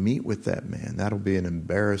could you meet with that man? That'll be an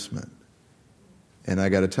embarrassment." And I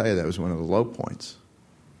got to tell you, that was one of the low points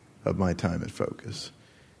of my time at Focus.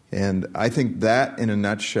 And I think that, in a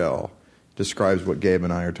nutshell, describes what Gabe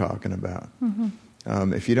and I are talking about.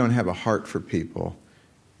 Mm-hmm. If you don't have a heart for people,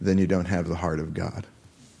 then you don't have the heart of God.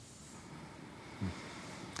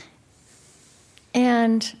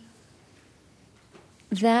 And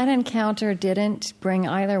that encounter didn't bring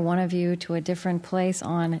either one of you to a different place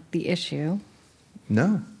on the issue?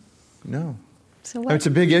 No. So what? It's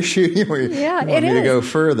a big issue. You want me to go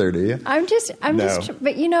further, do you?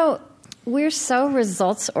 But we're so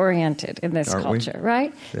results oriented in this culture,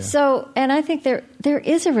 right? Yeah. So, and I think there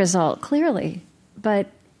is a result clearly, but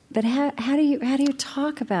how do you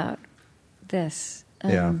talk about this?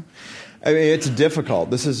 Yeah, I mean, it's difficult.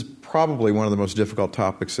 This is probably one of the most difficult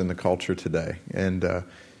topics in the culture today, and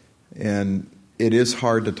it is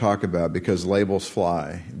hard to talk about because labels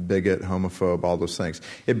fly: bigot, homophobe, all those things.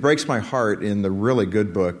 It breaks my heart in the really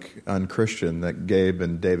good book Unchristian that Gabe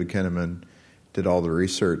and David Kinnaman did all the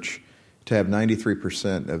research, to have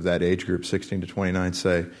 93% of that age group, 16 to 29,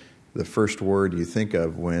 say the first word you think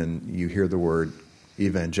of when you hear the word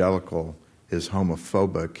evangelical is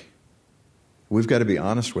homophobic. We've got to be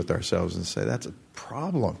honest with ourselves and say that's a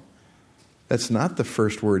problem. That's not the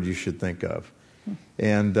first word you should think of.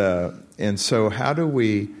 And so how do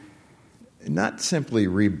we not simply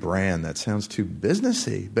rebrand, that sounds too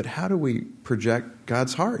businessy, but how do we project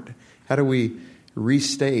God's heart? How do we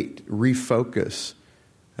restate, refocus,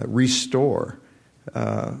 restore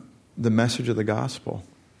the message of the gospel?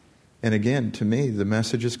 And again, to me, the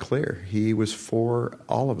message is clear. He was for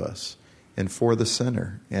all of us and for the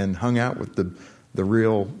sinner, and hung out with the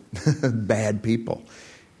real bad people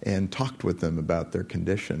and talked with them about their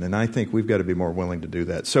condition. And I think we've got to be more willing to do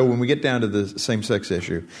that. So when we get down to the same-sex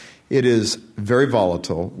issue, it is very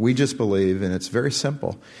volatile. We just believe, and it's very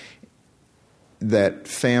simple, that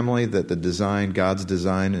family, that the design, God's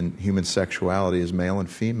design in human sexuality is male and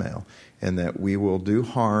female, and that we will do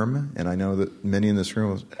harm. And I know that many in this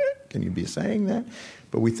room will say, can you be saying that?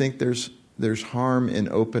 But we think there's harm in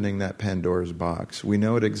opening that Pandora's box. We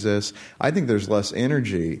know it exists. I think there's less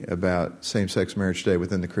energy about same-sex marriage today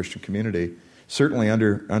within the Christian community, certainly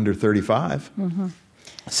under 35. Mm-hmm.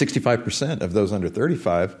 65% of those under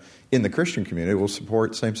 35 in the Christian community will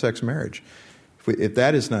support same-sex marriage. If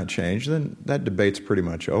that is not changed, then that debate's pretty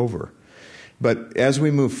much over. But as we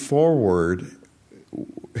move forward,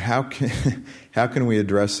 how can we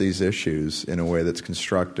address these issues in a way that's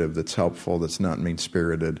constructive, that's helpful, that's not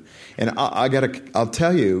mean-spirited? And I'll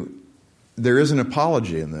tell you, there is an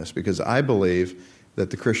apology in this, because I believe that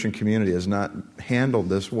the Christian community has not handled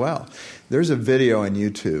this well. There's a video on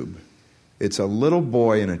YouTube. It's a little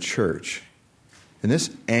boy in a church, and this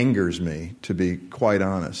angers me, to be quite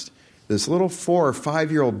honest. This little 4 or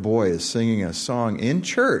 5-year-old boy is singing a song in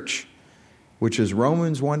church, which is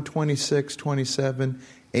Romans 1:26-27,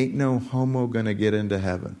 ain't no homo gonna get into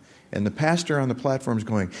heaven. And the pastor on the platform is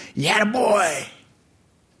going, yeah, boy.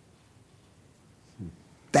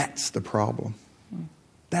 That's the problem.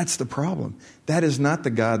 That's the problem. That is not the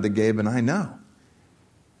God that Gabe and I know.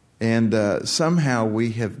 And somehow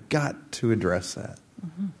we have got to address that.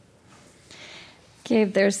 Mm-hmm.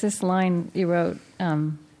 Gabe, there's this line you wrote,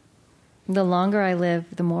 the longer I live,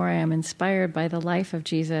 the more I am inspired by the life of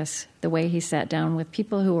Jesus, the way he sat down with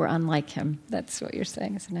people who were unlike him. That's what you're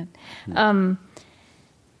saying, isn't it? Mm-hmm.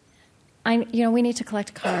 We need to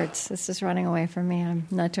collect cards. This is running away from me. I'm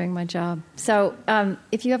not doing my job. So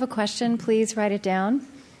if you have a question, please write it down,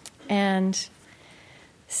 and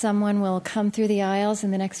someone will come through the aisles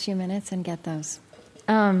in the next few minutes and get those.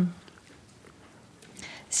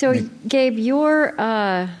 So, Gabe,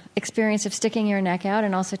 your experience of sticking your neck out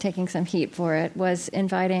and also taking some heat for it was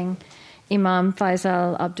inviting Imam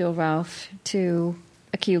Faisal Abdul Rauf to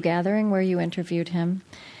a Q gathering where you interviewed him.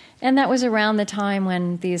 And that was around the time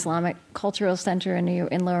when the Islamic Cultural Center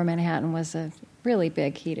in Lower Manhattan was a really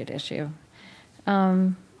big, heated issue.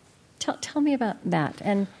 Tell me about that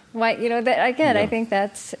and why. That again, I think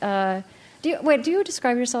that's. Do you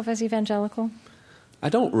describe yourself as evangelical? I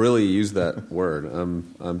don't really use that word.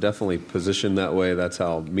 I'm definitely positioned that way. That's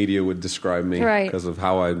how media would describe me because of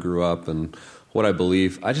how I grew up and what I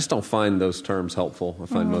believe. I just don't find those terms helpful. I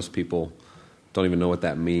find most people don't even know what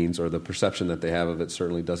that means, or the perception that they have of it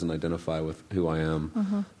certainly doesn't identify with who I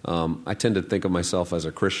am. I tend to think of myself as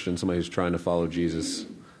a Christian, somebody who's trying to follow Jesus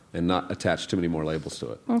and not attach too many more labels to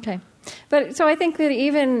it. Okay. But so I think that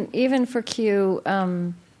even for Q,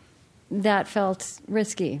 that felt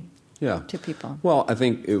risky. To people. Well, I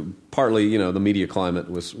think partly, the media climate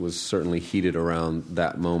was certainly heated around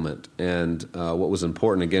that moment. And what was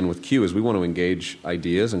important, again, with Q is we want to engage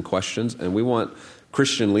ideas and questions, and we want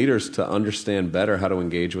Christian leaders to understand better how to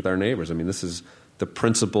engage with our neighbors. I mean, this is the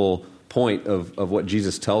principal point of what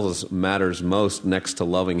Jesus tells us matters most next to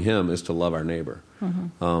loving him is to love our neighbor.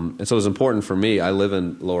 And so it was important for me. I live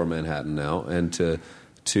in Lower Manhattan now, and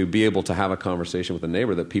to be able to have a conversation with a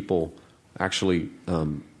neighbor that people actually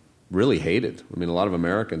really hated. I mean, a lot of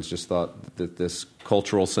Americans just thought that this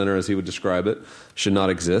cultural center, as he would describe it, should not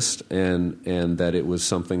exist, and that it was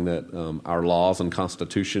something that our laws and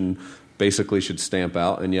Constitution basically should stamp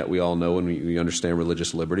out, and yet we all know and we understand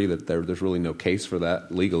religious liberty that there's really no case for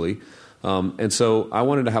that legally. And so I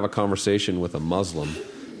wanted to have a conversation with a Muslim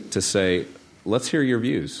to say, let's hear your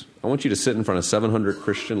views. I want you to sit in front of 700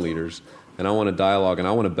 Christian leaders, and I want to dialogue, and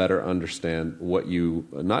I want to better understand what you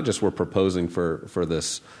not just were proposing for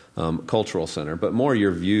this cultural center, but more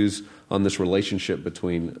your views on this relationship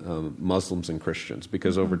between Muslims and Christians,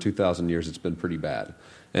 because over 2,000 years it's been pretty bad.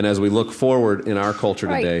 And as we look forward in our culture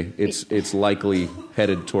today, it's likely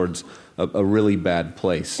headed towards a really bad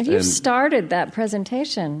place. And you started that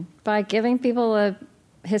presentation by giving people a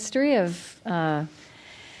history of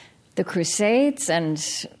the Crusades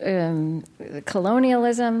and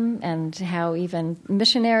colonialism and how even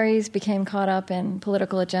missionaries became caught up in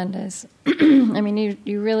political agendas. I mean,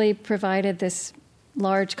 you really provided this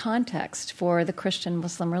large context for the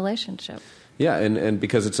Christian-Muslim relationship. Yeah, and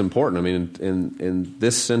because it's important. I mean, in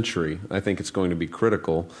this century, I think it's going to be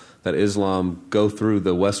critical that Islam go through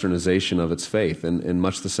the westernization of its faith in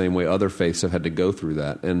much the same way other faiths have had to go through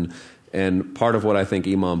that. And part of what I think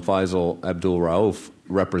Imam Faisal Abdul Rauf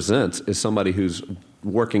represents is somebody who's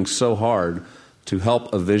working so hard to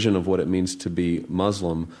help a vision of what it means to be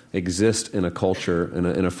Muslim exist in a culture,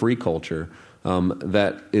 in a free culture,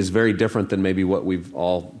 that is very different than maybe what we've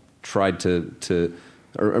all tried to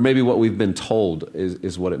or maybe what we've been told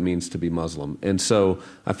is what it means to be Muslim. And so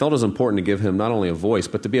I felt it was important to give him not only a voice,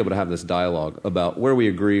 but to be able to have this dialogue about where we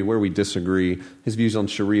agree, where we disagree, his views on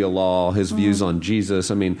Sharia law, his views on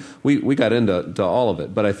Jesus. I mean, we got into all of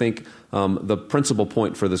it. But I think the principal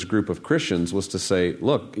point for this group of Christians was to say,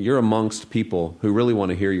 look, you're amongst people who really want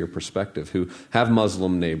to hear your perspective, who have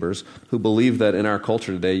Muslim neighbors, who believe that in our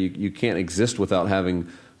culture today you can't exist without having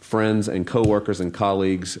friends and coworkers and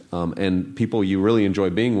colleagues and people you really enjoy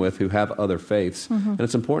being with who have other faiths. And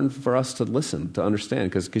it's important for us to listen, to understand,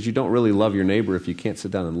 because you don't really love your neighbor if you can't sit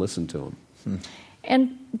down and listen to him.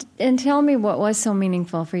 And tell me what was so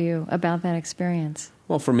meaningful for you about that experience.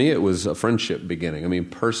 Well, for me, it was a friendship beginning. I mean,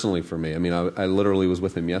 personally for me, I mean, I literally was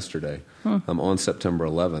with him yesterday on September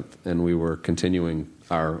 11th, and we were continuing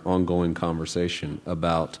our ongoing conversation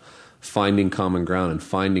about finding common ground and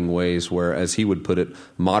finding ways where, as he would put it,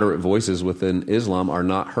 moderate voices within Islam are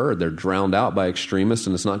not heard. They're drowned out by extremists,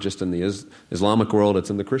 and it's not just in the Islamic world, it's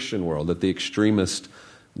in the Christian world, that the extremists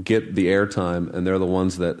get the airtime, and they're the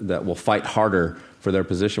ones that will fight harder for their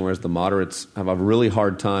position, whereas the moderates have a really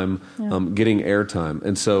hard time getting airtime.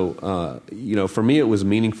 And so, for me, it was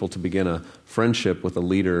meaningful to begin a friendship with a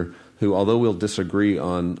leader who, although we'll disagree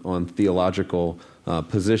on theological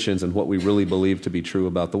positions and what we really believe to be true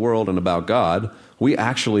about the world and about God, we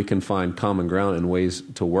actually can find common ground and ways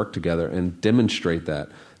to work together and demonstrate that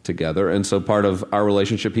together. And so part of our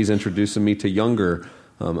relationship, he's introducing me to younger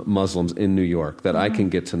Muslims in New York that I can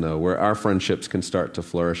get to know, where our friendships can start to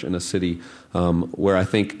flourish in a city where I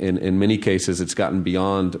think in many cases it's gotten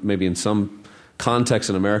beyond, maybe in some context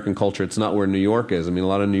in American culture, it's not where New York is. I mean, a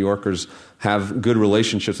lot of New Yorkers have good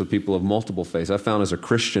relationships with people of multiple faiths. I found as a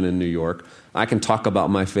Christian in New York, I can talk about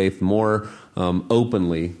my faith more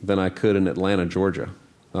openly than I could in Atlanta, Georgia,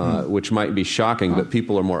 which might be shocking, but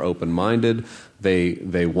people are more open-minded.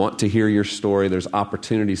 They want to hear your story. There's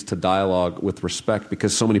opportunities to dialogue with respect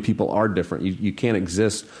because so many people are different. You can't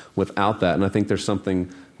exist without that, and I think there's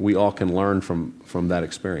something we all can learn from that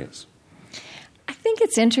experience. I think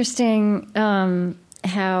it's interesting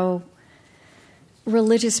how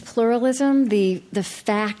religious pluralism, the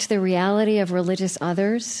reality of religious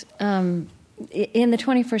others, in the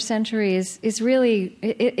 21st century is really,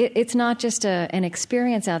 it's not just an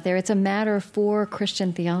experience out there, it's a matter for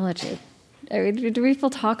Christian theology. I mean, do people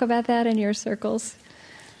talk about that in your circles?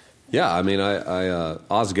 Yeah, I mean,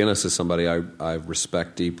 Os Guinness is somebody I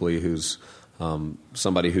respect deeply, who's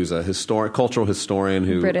somebody who's a cultural historian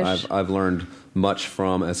who I've learned much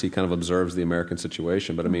from as he kind of observes the American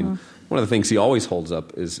situation. But I mean, one of the things he always holds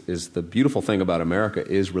up is the beautiful thing about America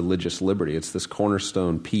is religious liberty. It's this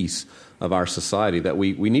cornerstone piece of our society that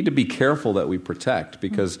we need to be careful that we protect,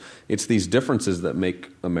 because it's these differences that make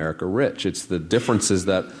America rich. It's the differences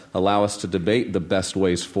that allow us to debate the best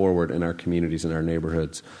ways forward in our communities and our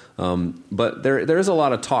neighborhoods. But there is a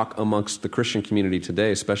lot of talk amongst the Christian community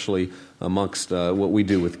today, especially amongst what we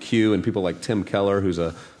do with Q and people like Tim Keller, who's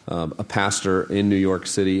a pastor in New York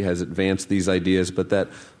City, has advanced these ideas, but that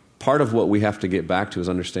part of what we have to get back to is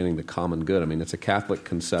understanding the common good. I mean, it's a Catholic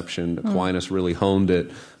conception. Aquinas really honed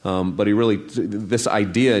it. But he really, this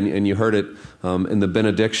idea, and you heard it in the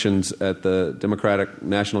benedictions at the Democratic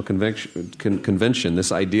National Convention,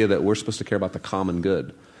 this idea that we're supposed to care about the common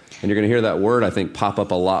good. And you're going to hear that word, I think, pop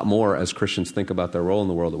up a lot more as Christians think about their role in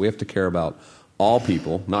the world, that we have to care about all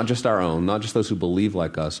people, not just our own, not just those who believe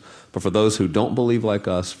like us, but for those who don't believe like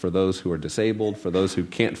us, for those who are disabled, for those who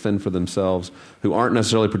can't fend for themselves, who aren't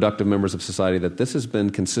necessarily productive members of society, that this has been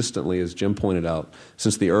consistently, as Jim pointed out,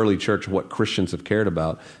 since the early church, what Christians have cared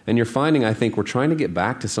about. And you're finding, I think, we're trying to get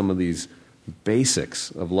back to some of these basics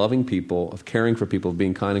of loving people, of caring for people, of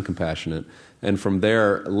being kind and compassionate, and from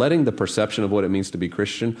there, letting the perception of what it means to be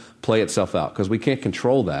Christian play itself out, because we can't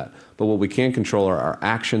control that. But what we can control are our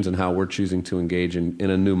actions and how we're choosing to engage in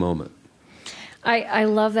a new moment. I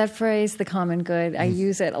love that phrase, the common good. I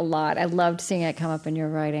use it a lot. I loved seeing it come up in your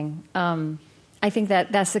writing. I think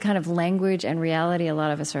that's the kind of language and reality a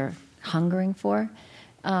lot of us are hungering for.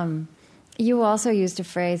 You also used a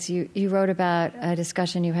phrase, you wrote about a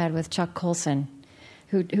discussion you had with Chuck Colson,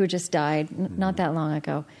 who just died not that long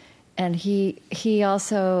ago. And he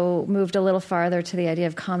also moved a little farther to the idea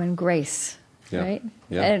of common grace, right?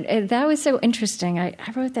 Yeah. And that was so interesting. I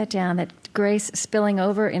wrote that down, that grace spilling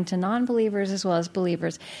over into non-believers as well as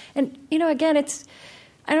believers. And, again,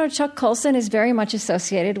 I know Chuck Colson is very much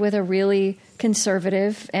associated with a really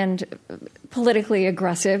conservative and politically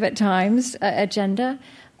aggressive at times agenda.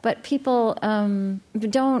 But people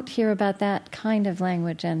don't hear about that kind of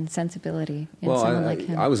language and sensibility in someone like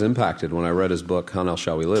him. I was impacted when I read his book, How Now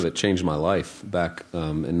Shall We Live. It changed my life back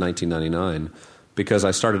in 1999 because I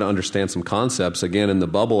started to understand some concepts, again, in the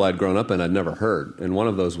bubble I'd grown up in I'd never heard. And one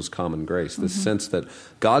of those was common grace, this sense that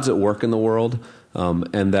God's at work in the world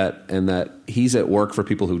and that he's at work for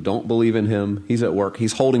people who don't believe in him. He's at work.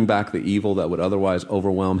 He's holding back the evil that would otherwise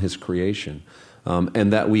overwhelm his creation.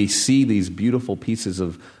 And that we see these beautiful pieces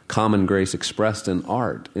of common grace expressed in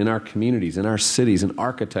art, in our communities, in our cities, in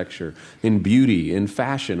architecture, in beauty, in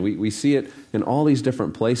fashion. We see it in all these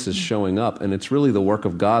different places showing up, and it's really the work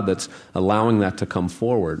of God that's allowing that to come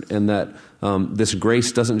forward, and that this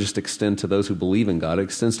grace doesn't just extend to those who believe in God. It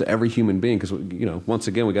extends to every human being, because, once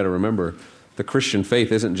again, we got to remember the Christian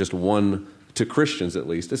faith isn't just one, to Christians at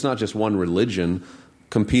least, it's not just one religion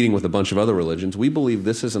competing with a bunch of other religions. We believe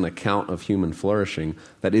this is an account of human flourishing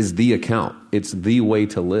that is the account. It's the way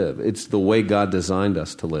to live. It's the way God designed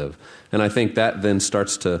us to live. And I think that then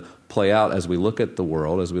starts to play out as we look at the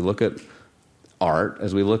world, as we look at art,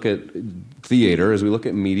 as we look at theater, as we look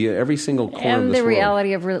at media, every single corner of this world. And the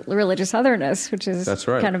reality of religious otherness, which is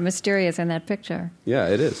kind of mysterious in that picture. Yeah,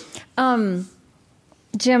 it is.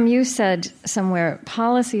 Jim, you said somewhere,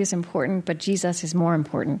 policy is important, but Jesus is more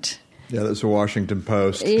important. Yeah, that's the Washington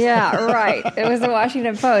Post. Yeah, right. It was the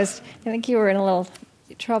Washington Post. I think you were in a little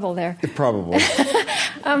trouble there. Probably.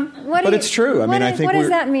 But it's true. What does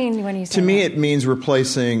that mean when you say that? To me, it means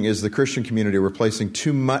is the Christian community replacing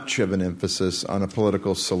too much of an emphasis on a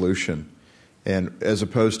political solution, and as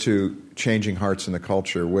opposed to changing hearts in the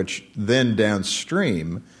culture, which then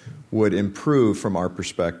downstream would improve, from our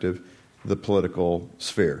perspective, the political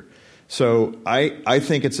sphere. So I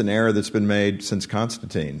think it's an error that's been made since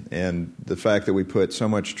Constantine, and the fact that we put so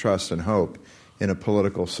much trust and hope in a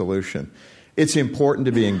political solution. It's important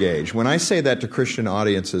to be engaged. When I say that to Christian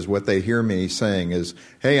audiences, what they hear me saying is,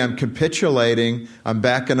 hey, I'm capitulating, I'm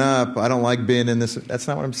backing up, I don't like being in this. That's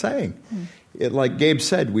not what I'm saying. Like Gabe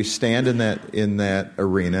said, we stand in that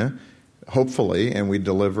arena, hopefully, and we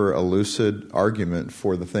deliver a lucid argument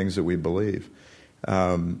for the things that we believe.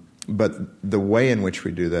 But the way in which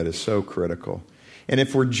we do that is so critical. And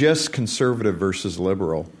if we're just conservative versus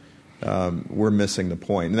liberal, we're missing the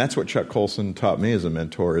point. And that's what Chuck Colson taught me as a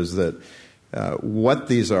mentor, is that what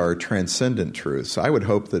these are transcendent truths. I would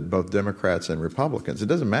hope that both Democrats and Republicans, it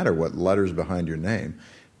doesn't matter what letter's behind your name,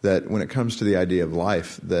 that when it comes to the idea of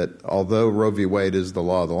life, that although Roe v. Wade is the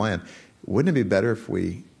law of the land, wouldn't it be better if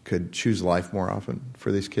we could choose life more often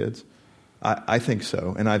for these kids? I think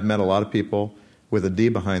so. And I've met a lot of people with a D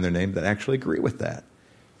behind their name that actually agree with that.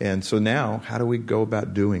 And so now, how do we go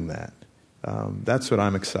about doing that? That's what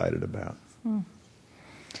I'm excited about.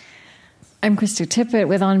 I'm Krista Tippett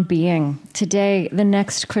with On Being. Today, the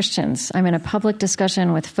next Christians. I'm in a public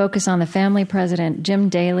discussion with Focus on the Family President Jim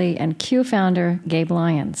Daly and Q founder Gabe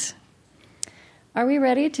Lyons. Are we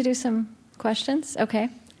ready to do some questions? Okay.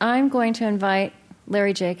 I'm going to invite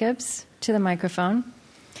Larry Jacobs to the microphone,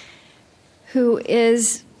 who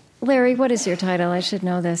is... Larry, what is your title? I should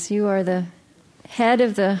know this. You are the head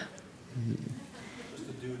of the...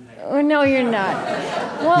 Oh, no, you're not.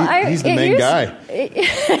 Well, he's the main guy.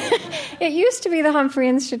 It used to be the Humphrey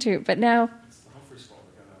Institute, but now It's the Humphrey School.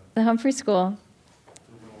 the Humphrey School.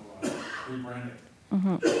 A little rebranding.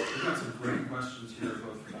 We've got some great questions here,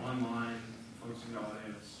 both online, folks in the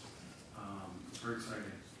audience. It's very exciting.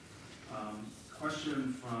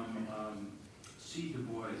 Question from C. Du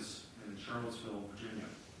Bois in Charlottesville, Virginia.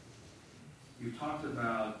 You talked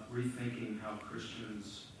about rethinking how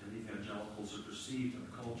Christians and evangelicals are perceived in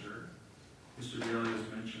the culture. Mr. Daly has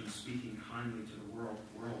mentioned speaking kindly to the world.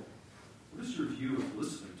 What is your view of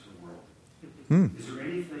listening to the world? Is there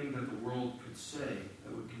anything that the world could say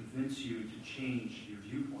that would convince you to change your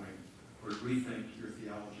viewpoint or rethink your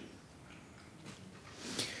theology?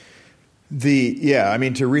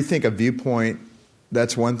 To rethink a viewpoint,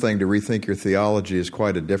 that's one thing. To rethink your theology is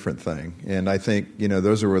quite a different thing. And I think,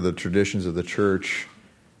 those are where the traditions of the church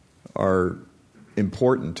are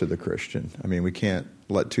important to the Christian. I mean, we can't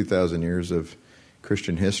let 2,000 years of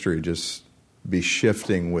Christian history just be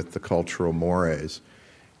shifting with the cultural mores.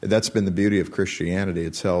 That's been the beauty of Christianity.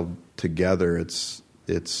 It's held together. It's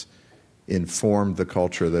informed the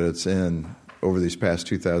culture that it's in over these past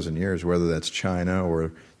 2,000 years, whether that's China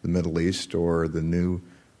or the Middle East or the new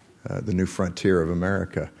frontier of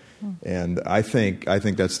America. And I think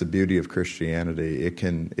that's the beauty of Christianity. It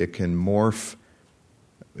can morph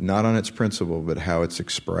not on its principle, but how it's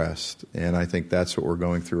expressed. And I think that's what we're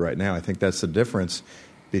going through right now. I think that's the difference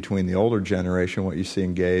between the older generation, what you see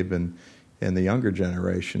in Gabe, and the younger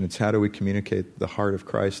generation. It's how do we communicate the heart of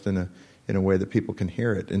Christ in a way that people can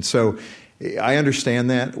hear it. And so I understand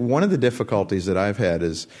that. One of the difficulties that I've had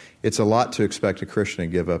is it's a lot to expect a Christian to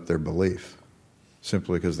give up their belief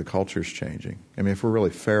simply because the culture's changing. I mean, if we're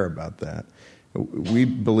really fair about that, we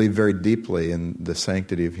believe very deeply in the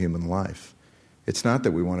sanctity of human life. It's not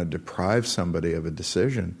that we want to deprive somebody of a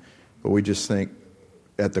decision, but we just think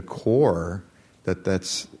at the core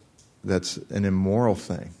that's an immoral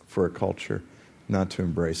thing for a culture not to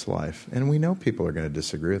embrace life. And we know people are going to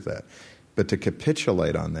disagree with that. But to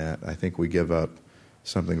capitulate on that, I think we give up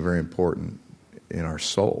something very important in our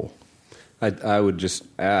soul. I would just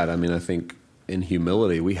add, I think in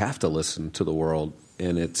humility, we have to listen to the world,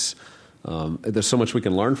 and it's there's so much we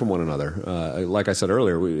can learn from one another. Like I said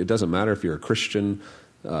earlier, it doesn't matter if you're a Christian,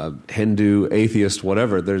 Hindu, atheist,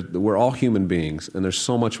 whatever. We're all human beings, and there's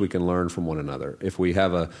so much we can learn from one another. If we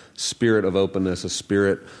have a spirit of openness, a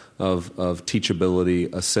spirit of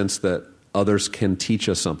teachability, a sense that others can teach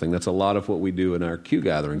us something. That's a lot of what we do in our Q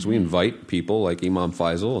gatherings. We invite people like Imam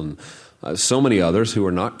Faisal and so many others who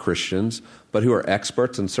are not Christians, but who are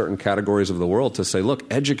experts in certain categories of the world to say, look,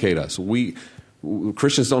 educate us.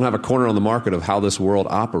 Christians don't have a corner on the market of how this world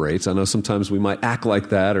operates. I know sometimes we might act like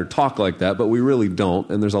that or talk like that, but we really don't.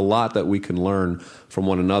 And there's a lot that we can learn from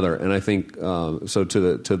one another. And I think, so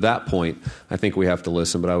to that point, I think we have to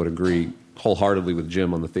listen, but I would agree wholeheartedly with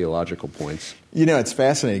Jim on the theological points. It's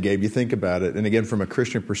fascinating, Gabe. You think about it, and again, from a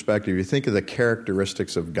Christian perspective, you think of the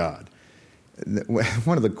characteristics of God.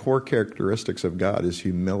 One of the core characteristics of God is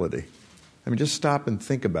humility. Just stop and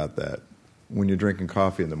think about that when you're drinking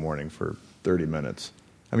coffee in the morning for 30 minutes.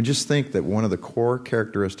 Just think that one of the core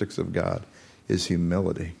characteristics of God is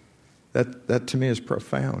humility. That to me is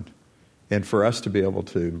profound. And for us to be able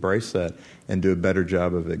to embrace that and do a better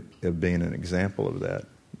job of being an example of that,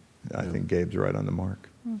 I think Gabe's right on the mark.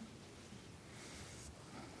 The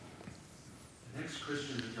next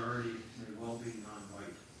Christian majority may well be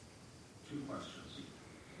non-white. 2 questions.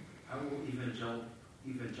 How will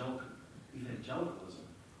evangelicalism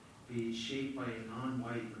be shaped by a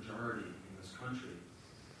non-white majority in this country?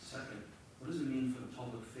 Second, what does it mean for the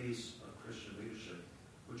public face of Christian leadership,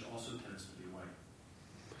 which also tends to be white?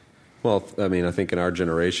 Well, I think in our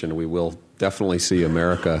generation, we will definitely see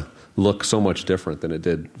America look so much different than it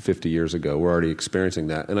did 50 years ago. We're already experiencing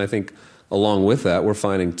that. And I think along with that, we're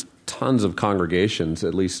finding tons of congregations,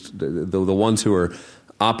 at least the ones who are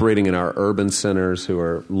operating in our urban centers, who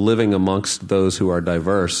are living amongst those who are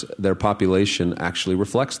diverse, their population actually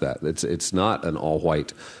reflects that. It's not an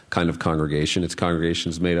all-white kind of congregation. It's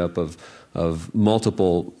congregations made up of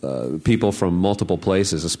multiple people from multiple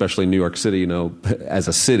places, especially New York City. As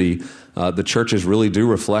a city, the churches really do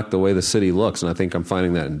reflect the way the city looks. And I think I'm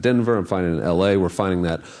finding that in Denver, I'm finding it in LA, we're finding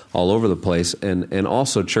that all over the place. And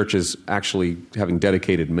also churches actually having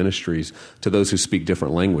dedicated ministries to those who speak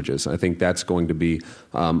different languages. I think that's going to be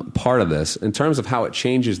part of this. In terms of how it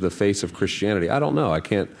changes the face of Christianity, I don't know. I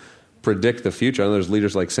can't predict the future. I know there's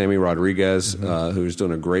leaders like Sammy Rodriguez, who's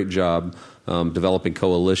doing a great job developing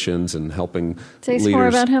coalitions and helping Say leaders. more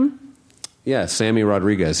about him. Yeah, Sammy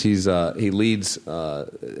Rodriguez. He leads a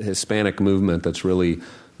Hispanic movement that's really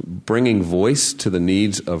bringing voice to the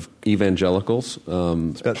needs of evangelicals.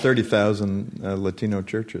 It's about 30,000 Latino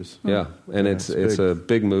churches. Yeah, and it's a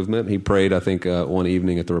big movement. He prayed, I think, one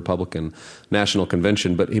evening at the Republican National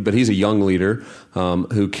Convention. But he's a young leader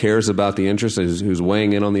who cares about the interests, who's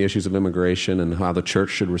weighing in on the issues of immigration and how the church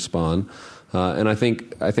should respond. And I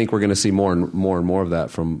think we're going to see more and more of that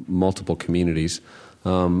from multiple communities.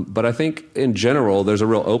 But I think in general, there's a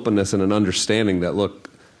real openness and an understanding that, look,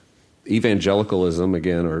 evangelicalism,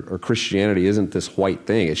 again, or Christianity isn't this white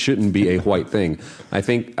thing. It shouldn't be a white thing. I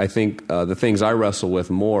think the things I wrestle with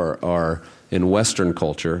more are in Western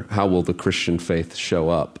culture, how will the Christian faith show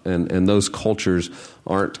up? And those cultures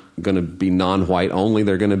aren't going to be non-white only.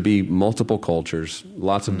 They're going to be multiple cultures,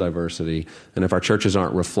 lots of diversity. And if our churches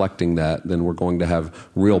aren't reflecting that, then we're going to have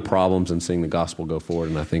real problems in seeing the gospel go forward.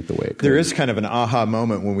 And I think the way it could. There is kind of an aha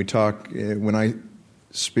moment when we talk, when I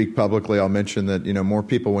speak publicly, I'll mention that, more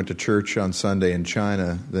people went to church on Sunday in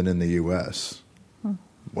China than in the U.S.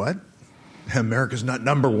 What? America's not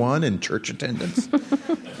number one in church attendance?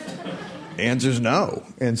 Answer's no.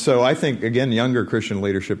 And so I think, again, younger Christian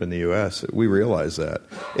leadership in the U.S., we realize that.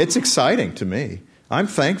 It's exciting to me. I'm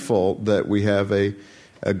thankful that we have a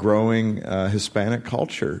growing Hispanic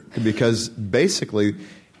culture because basically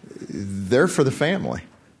they're for the family.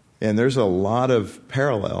 And there's a lot of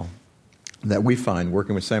parallel that we find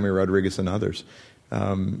working with Sammy Rodriguez and others.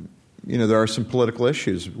 There are some political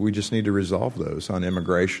issues. We just need to resolve those on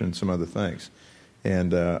immigration and some other things.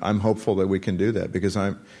 And I'm hopeful that we can do that because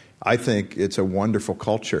I think it's a wonderful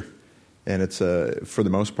culture. And it's for the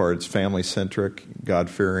most part, it's family-centric,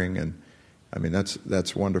 God-fearing, and I mean,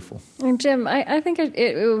 that's wonderful. And Jim, I think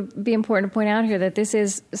it would be important to point out here that this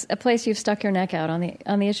is a place you've stuck your neck out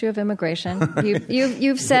on the issue of immigration.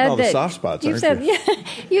 You've said all that the soft spots.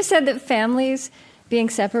 You said that families being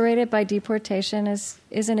separated by deportation is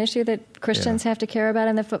an issue that Christians have to care about,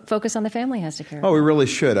 and the focus on the family has to care about. Oh, we really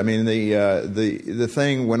should. I mean, the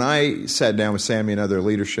thing when I sat down with Sammy and other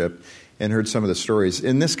leadership and heard some of the stories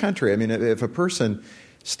in this country. I mean, if a person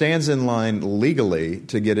stands in line legally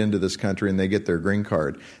to get into this country and they get their green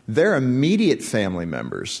card, their immediate family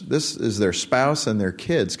members, this is their spouse and their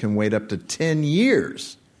kids, can wait up to 10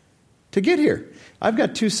 years to get here. I've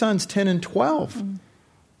got two sons, 10 and 12.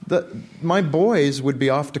 My boys would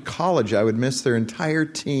be off to college. I would miss their entire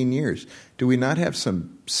teen years. Do we not have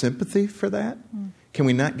some sympathy for that? Can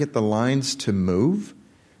we not get the lines to move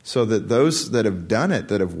so that those that have done it,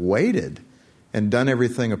 that have waited and done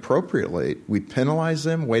everything appropriately, we penalize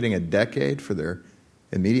them waiting a decade for their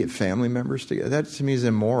immediate family members to get? That to me is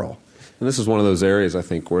immoral. And this is one of those areas, I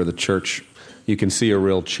think, where the church, you can see a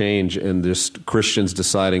real change in just Christians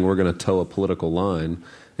deciding we're going to toe a political line,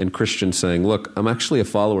 and Christians saying, look, I'm actually a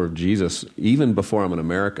follower of Jesus even before I'm an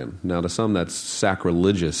American. Now, to some, that's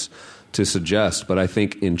sacrilegious to suggest, but I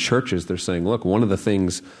think in churches they're saying, look, one of the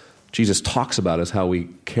things Jesus talks about is how we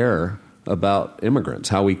care about immigrants,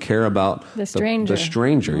 how we care about the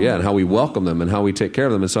stranger, and how we welcome them and how we take care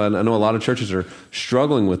of them. And so I know a lot of churches are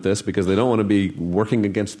struggling with this because they don't want to be working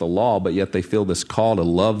against the law, but yet they feel this call to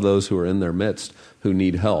love those who are in their midst who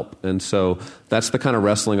need help. And so that's the kind of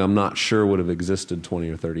wrestling I'm not sure would have existed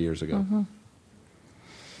 20 or 30 years ago. Mm-hmm.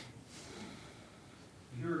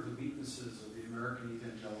 You hear of the weaknesses of the American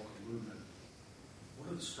evangelical movement.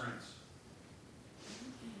 What are the strengths?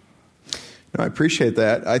 No, I appreciate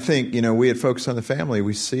that. I think, we at Focus on the Family,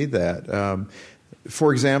 we see that.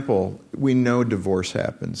 For example, we know divorce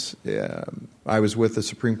happens. I was with a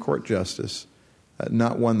Supreme Court justice,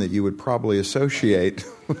 not one that you would probably associate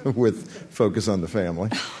with Focus on the Family,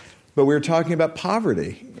 but we were talking about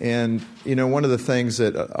poverty. And, one of the things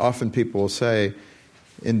that often people will say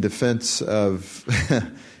in defense of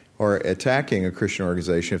or attacking a Christian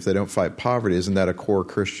organization, if they don't fight poverty, isn't that a core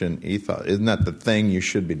Christian ethos? Isn't that the thing you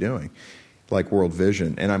should be doing? Like World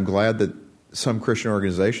Vision. And I'm glad that some Christian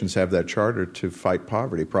organizations have that charter to fight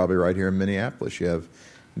poverty. Probably right here in Minneapolis, you have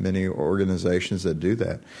many organizations that do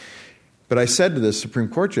that. But I said to the Supreme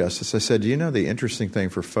Court Justice, I said, you know, the interesting thing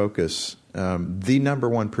for Focus, the number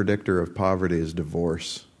one predictor of poverty is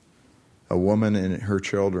divorce. A woman and her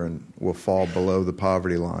children will fall below the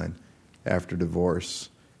poverty line after divorce.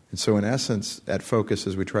 And so in essence, at Focus,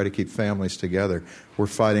 as we try to keep families together, we're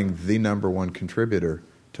fighting the number one contributor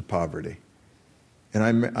to poverty.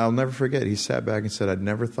 And I'll never forget, he sat back and said, I'd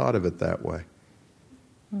never thought of it that way.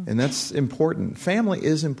 And that's important. Family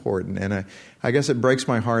is important. And I guess it breaks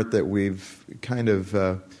my heart that we've kind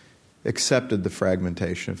of accepted the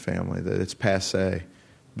fragmentation of family, that it's passé.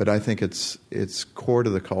 But I think it's core to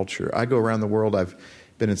the culture. I go around the world. I've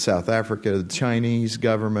been in South Africa, the Chinese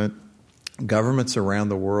government, governments around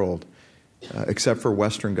the world, except for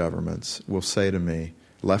Western governments, will say to me,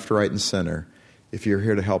 left, right, and center, if you're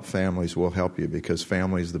here to help families, we'll help you because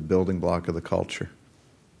family is the building block of the culture.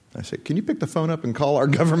 I say, can you pick the phone up and call our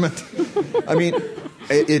government? I mean,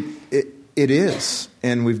 it is.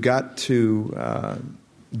 And we've got to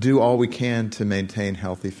do all we can to maintain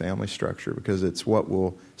healthy family structure because it's what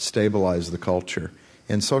will stabilize the culture.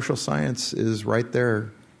 And social science is right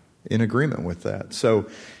there in agreement with that. So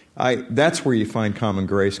that's where you find common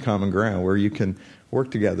grace, common ground, where you can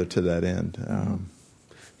work together to that end.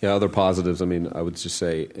 Yeah, other positives, I mean, I would just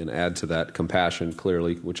say, and add to that, compassion,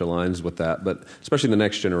 clearly, which aligns with that, but especially the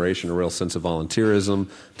next generation, a real sense of volunteerism,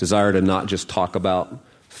 desire to not just talk about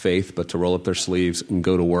faith, but to roll up their sleeves and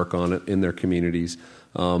go to work on it in their communities.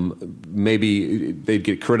 Maybe they'd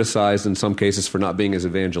get criticized in some cases for not being as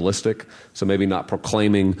evangelistic, so maybe not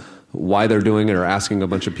proclaiming why they're doing it or asking a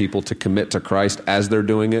bunch of people to commit to Christ as they're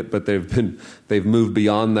doing it, but they've moved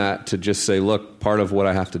beyond that to just say, look, part of what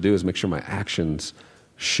I have to do is make sure my actions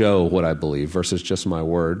show what I believe versus just my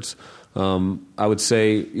words. I would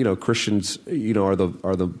say, Christians, are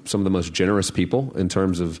some of the most generous people in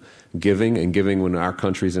terms of giving when our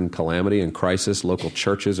country's in calamity and crisis. Local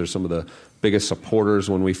churches are some of the biggest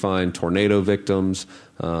supporters when we find tornado victims.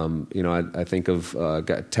 I think of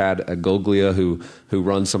Tad Agoglia, who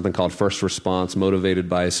runs something called First Response, motivated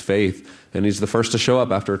by his faith. And he's the first to show up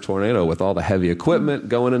after a tornado with all the heavy equipment,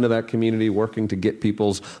 going into that community, working to get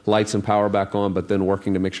people's lights and power back on, but then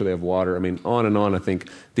working to make sure they have water. I mean, on and on. I think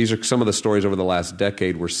these are some of the stories over the last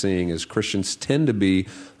decade we're seeing as Christians tend to be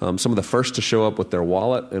some of the first to show up with their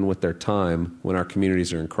wallet and with their time when our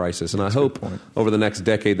communities are in crisis. And I hope over the next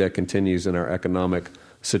decade that continues in our economic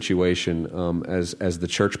situation as the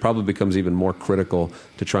church probably becomes even more critical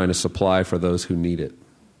to trying to supply for those who need it.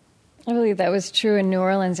 I believe that was true in New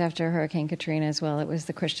Orleans after Hurricane Katrina as well. It was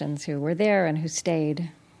the Christians who were there and who stayed.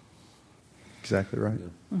 Exactly right.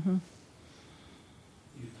 Yeah. Mm-hmm.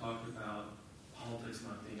 You've talked about politics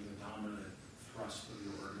not being the dominant thrust of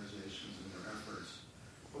your organizations and their efforts.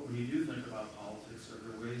 But when you do think about politics, are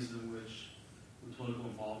there ways in which the political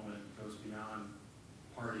involvement goes beyond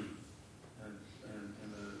party and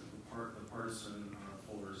the partisan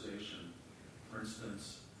polarization? For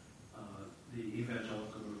instance, the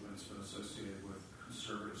evangelical movement's been associated with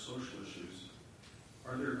conservative social issues.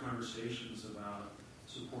 Are there conversations about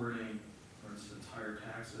supporting, for instance, higher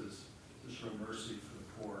taxes to show mercy for the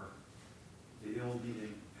poor, the ill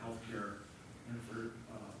needing health care, and for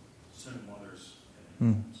single mothers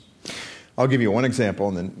and homes? I'll give you one example,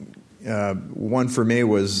 and then one for me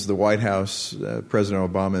was the White House.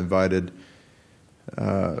 President Obama invited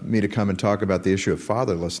me to come and talk about the issue of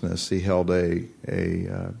fatherlessness. He held a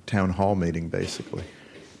town hall meeting, basically.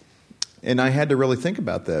 And I had to really think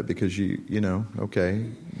about that because okay,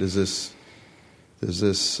 does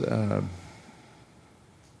this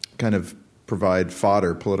kind of provide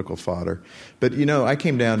fodder, political fodder? But I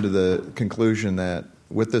came down to the conclusion that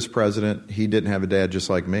with this president, he didn't have a dad just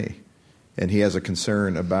like me, and he has a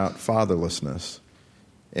concern about fatherlessness.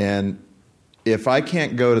 And if I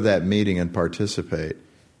can't go to that meeting and participate,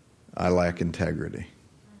 I lack integrity.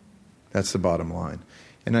 That's the bottom line.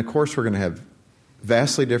 And of course, we're going to have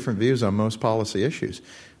vastly different views on most policy issues.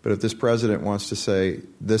 But if this president wants to say,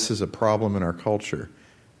 this is a problem in our culture,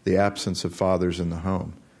 the absence of fathers in the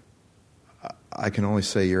home, I can only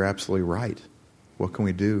say you're absolutely right. What can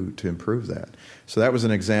we do to improve that? So that was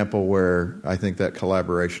an example where I think that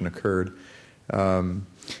collaboration occurred.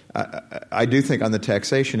 I do think on the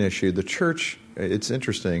taxation issue, the church, it's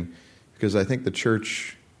interesting because I think the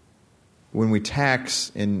church, when we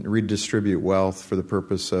tax and redistribute wealth for the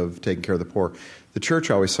purpose of taking care of the poor, the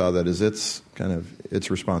church always saw that as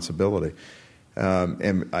its responsibility.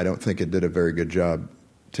 And I don't think it did a very good job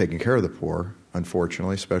taking care of the poor,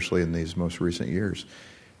 unfortunately, especially in these most recent years.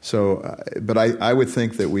 So, but I would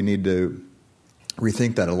think that we need to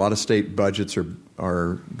rethink that. A lot of state budgets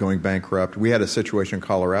are going bankrupt. We had a situation in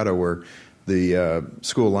Colorado where the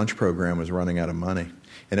school lunch program was running out of money.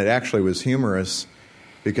 And it actually was humorous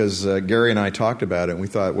because Gary and I talked about it, and we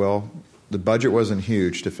thought, well, the budget wasn't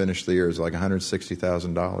huge to finish the year. It was like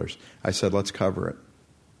 $160,000. I said, let's cover it.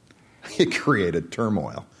 It created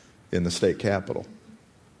turmoil in the state capitol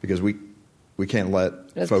because we can't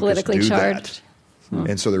let folks do charged. That.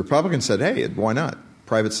 And so the Republicans said, hey, why not?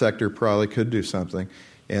 Private sector probably could do something.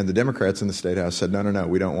 And the Democrats in the State House said, no,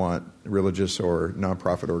 we don't want religious or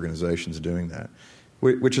nonprofit organizations doing that,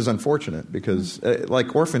 which is unfortunate because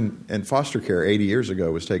like orphan and foster care 80 years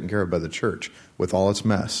ago was taken care of by the church with all its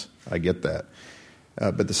mess. I get that.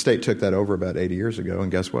 But the state took that over about 80 years ago,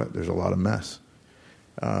 and guess what? There's a lot of mess.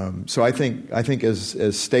 So I think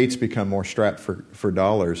as states become more strapped for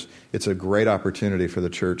dollars, it's a great opportunity for the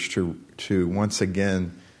church to once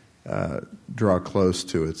again draw close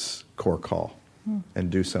to its core call and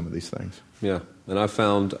do some of these things. Yeah, and I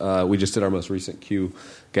found we just did our most recent Q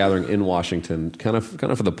gathering in Washington, kind of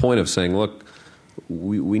for the point of saying, look,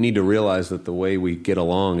 we need to realize that the way we get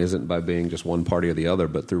along isn't by being just one party or the other,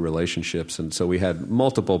 but through relationships. And so we had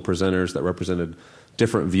multiple presenters that represented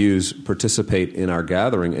different views participate in our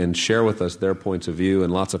gathering and share with us their points of view,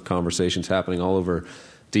 and lots of conversations happening all over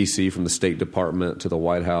D.C., from the State Department to the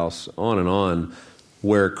White House, on,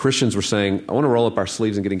 where Christians were saying, I want to roll up our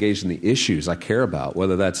sleeves and get engaged in the issues I care about,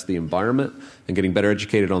 whether that's the environment and getting better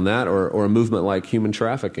educated on that, or a movement like human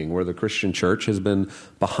trafficking, where the Christian church has been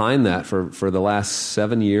behind that for the last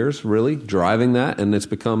 7 years, really, driving that, and it's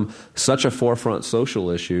become such a forefront social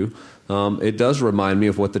issue. It does remind me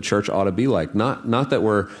of what the church ought to be like. Not that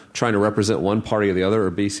we're trying to represent one party or the other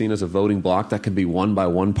or be seen as a voting bloc that can be won by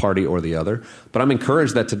one party or the other. But I'm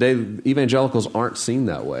encouraged that today evangelicals aren't seen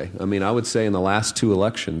that way. I mean, I would say in the last 2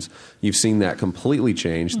 elections, you've seen that completely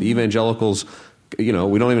change. The evangelicals, we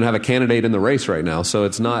don't even have a candidate in the race right now, so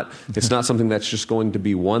it's not something that's just going to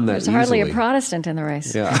be won that easily. There's hardly a Protestant in the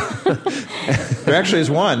race. Yeah. There actually is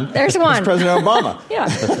one. There's one. It's President Obama. Yeah.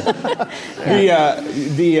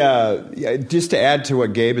 Just to add to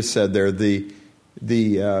what Gabe has said there, the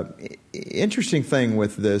interesting thing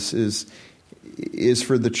with this is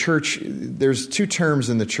for the church, there's 2 terms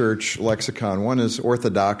in the church lexicon. One is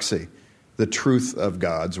orthodoxy, the truth of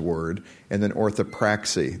God's word, and then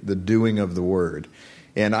orthopraxy, the doing of the word.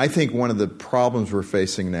 And I think one of the problems we're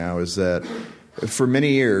facing now is that for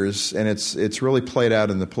many years, and it's really played out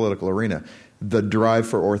in the political arena, the drive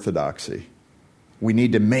for orthodoxy. We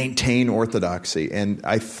need to maintain orthodoxy. And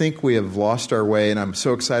I think we have lost our way, and I'm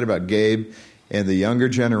so excited about Gabe and the younger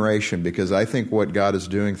generation, because I think what God is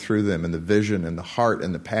doing through them and the vision and the heart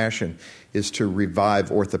and the passion is to revive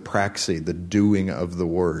orthopraxy, the doing of the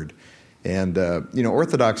word. And,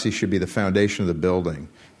 orthodoxy should be the foundation of the building.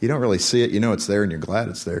 You don't really see it. You know it's there, and you're glad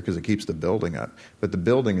it's there because it keeps the building up. But the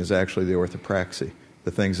building is actually the orthopraxy,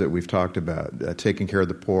 the things that we've talked about, taking care of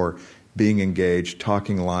the poor, being engaged,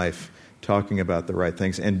 talking life, talking about the right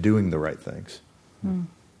things, and doing the right things.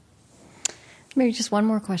 Maybe just one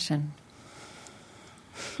more question.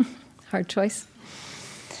 Hard choice.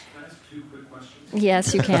 Can I ask 2 quick questions?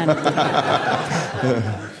 Yes, you can.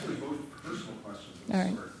 Actually, both personal questions. All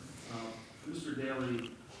right. Mr.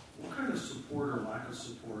 Daly, what kind of support or lack of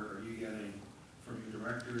support are you getting from your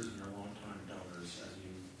directors and your longtime donors as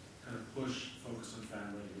you kind of push focus on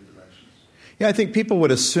family in new directions? Yeah, I think people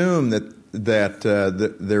would assume that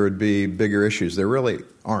there would be bigger issues. There really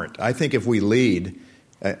aren't. I think if we lead,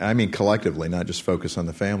 I mean collectively, not just focus on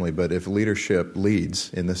the family, but if leadership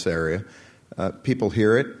leads in this area, people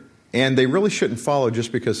hear it, and they really shouldn't follow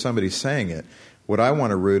just because somebody's saying it. What I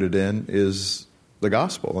want to root it in is the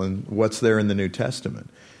gospel and what's there in the New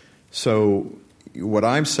Testament. So what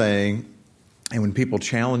I'm saying, and when people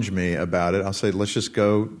challenge me about it, I'll say, let's just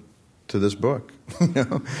go to this book.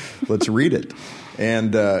 Let's read it.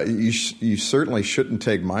 And you certainly shouldn't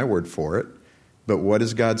take my word for it. But what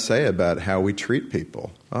does God say about how we treat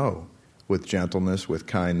people? Oh, with gentleness, with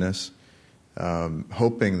kindness,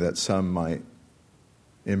 hoping that some might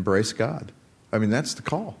embrace God. I mean, that's the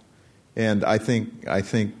call. And I think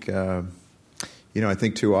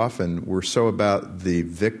too often we're so about the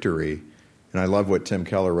victory, and I love what Tim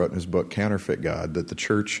Keller wrote in his book, Counterfeit God, that the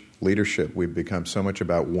church leadership, we've become so much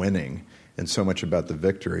about winning and so much about the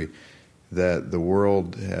victory that the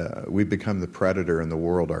world, we've become the predator and the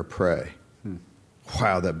world our prey.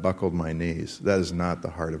 Wow, that buckled my knees. That is not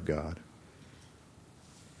the heart of God.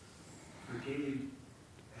 For Gabe,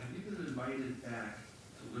 have you been invited back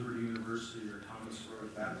to Liberty University or Thomas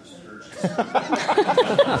Road Baptist Church?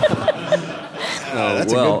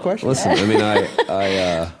 That's a good question. Listen, I mean,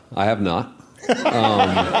 I have not.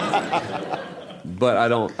 But I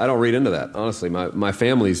don't read into that, honestly. My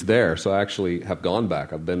family's there, so I actually have gone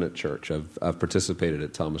back. I've been at church. I've participated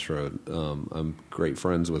at Thomas Road. I'm great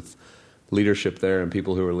friends with leadership there and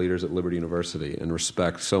people who are leaders at Liberty University, and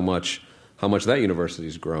respect so much how much that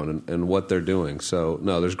university's grown and what they're doing. So,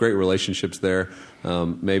 no, there's great relationships there.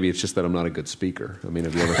 Maybe it's just that I'm not a good speaker. I mean,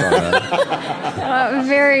 have you ever thought of that?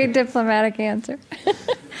 Very diplomatic answer.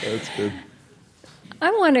 That's good. I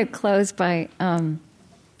want to close by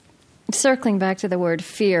circling back to the word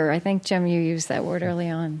fear. I think, Jim, you used that word early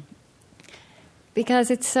on. Because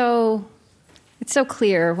it's so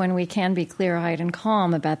clear when we can be clear-eyed and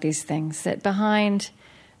calm about these things, that behind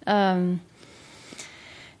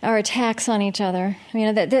our attacks on each other,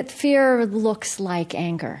 that fear looks like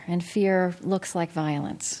anger and fear looks like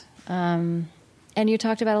violence. And you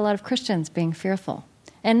talked about a lot of Christians being fearful.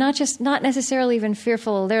 And not necessarily even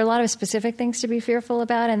fearful. There are a lot of specific things to be fearful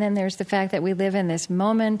about, and then there's the fact that we live in this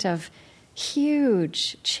moment of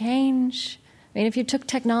huge change. If you took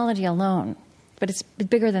technology alone, but it's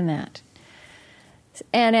bigger than that.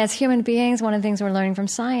 And as human beings, one of the things we're learning from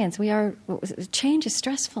science, change is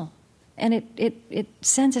stressful. And it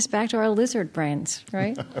sends us back to our lizard brains,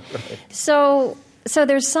 right? Right. So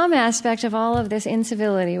there's some aspect of all of this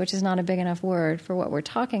incivility, which is not a big enough word for what we're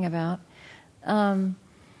talking about,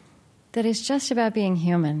 that is just about being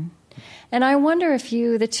human. And I wonder if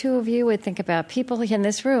the two of you would think about people in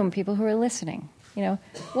this room, people who are listening.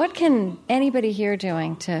 What can anybody here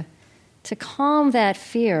doing to calm that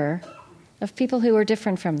fear of people who are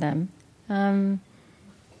different from them, and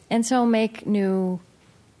so make new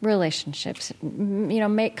relationships,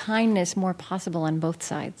 make kindness more possible on both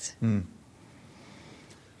sides?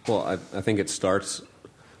 Well, I think it starts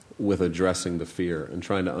with addressing the fear and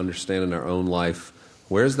trying to understand in our own life,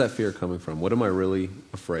 where's that fear coming from? What am I really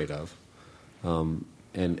afraid of?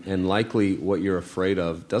 And likely what you're afraid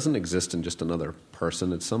of doesn't exist in just another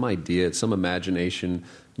person. It's some idea, it's some imagination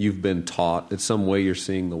you've been taught. It's some way you're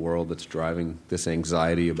seeing the world that's driving this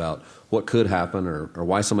anxiety about what could happen or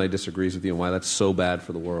why somebody disagrees with you and why that's so bad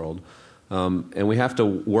for the world. And we have to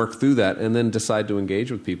work through that and then decide to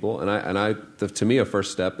engage with people. To me, a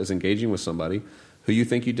first step is engaging with somebody who you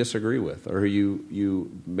think you disagree with, or who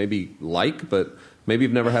you maybe like, but maybe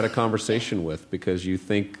you've never had a conversation with because you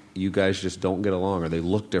think you guys just don't get along, or they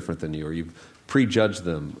look different than you, or you've prejudged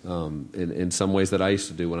them in some ways that I used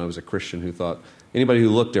to do when I was a Christian, who thought anybody who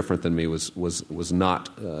looked different than me was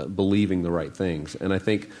not believing the right things. And I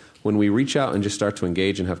think when we reach out and just start to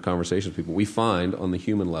engage and have conversations with people, we find on the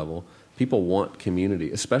human level, people want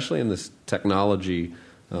community, especially in this technology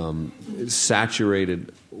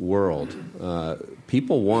saturated world.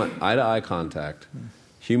 People want eye-to-eye contact,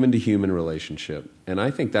 human-to-human relationship, and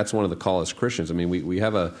I think that's one of the calls as Christians. We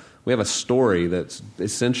have a story that's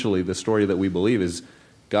essentially the story that we believe is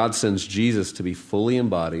God sends Jesus to be fully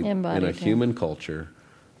embodied in a human culture,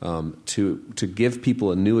 to give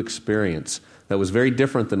people a new experience that was very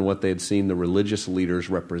different than what they had seen the religious leaders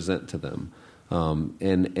represent to them.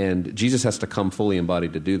 And Jesus has to come fully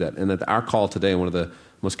embodied to do that. And that our call today, one of the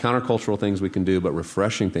most countercultural things we can do, but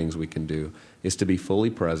refreshing things we can do, is to be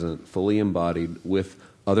fully present, fully embodied with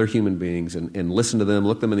other human beings and listen to them,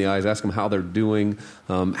 look them in the eyes, ask them how they're doing,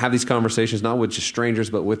 have these conversations not with just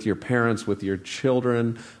strangers, but with your parents, with your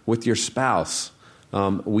children, with your spouse.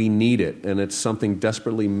 We need it, and it's something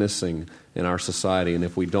desperately missing in our society. And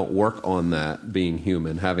if we don't work on that, being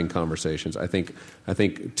human, having conversations, I think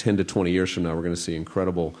 10 to 20 years from now, we're going to see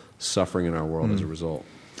incredible suffering in our world as a result.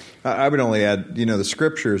 I would only add, the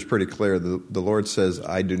Scripture is pretty clear. The Lord says,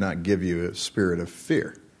 I do not give you a spirit of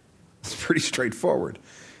fear. It's pretty straightforward.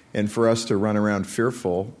 And for us to run around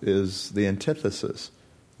fearful is the antithesis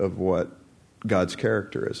of what God's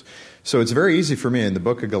character is. So it's very easy for me in the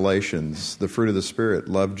book of Galatians, the fruit of the Spirit,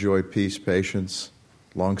 love, joy, peace, patience,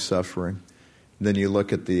 long-suffering. Then you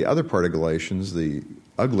look at the other part of Galatians, the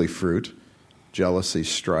ugly fruit, jealousy,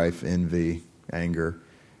 strife, envy, anger.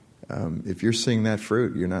 If you're seeing that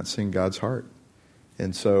fruit, you're not seeing God's heart.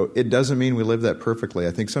 And so it doesn't mean we live that perfectly.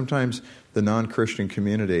 I think sometimes the non-Christian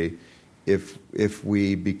community, if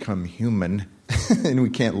we become human and we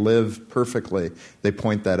can't live perfectly, they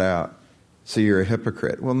point that out. So you're a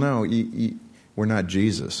hypocrite. Well, no, we're not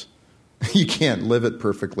Jesus. You can't live it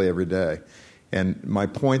perfectly every day. And my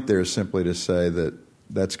point there is simply to say that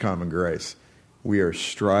that's common grace. We are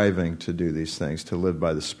striving to do these things, to live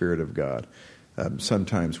by the Spirit of God.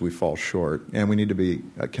 Sometimes we fall short, and we need to be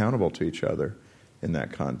accountable to each other in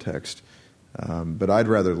that context. But I'd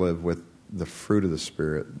rather live with the fruit of the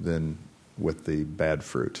Spirit than with the bad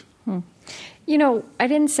fruit. I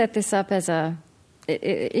didn't set this up as a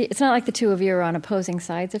it's not like the two of you are on opposing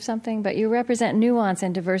sides of something, but you represent nuance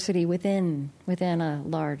and diversity within a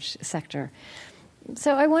large sector.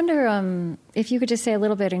 So I wonder if you could just say a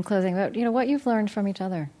little bit in closing about what you've learned from each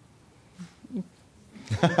other.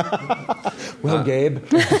 Well, Gabe.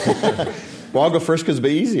 Well, I'll go first because it'll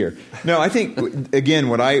be easier. No, I think, again,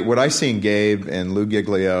 what I see in Gabe and Lou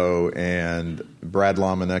Giglio and Brad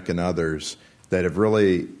Lomenick and others that have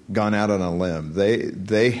really gone out on a limb,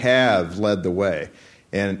 they have led the way.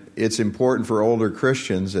 And it's important for older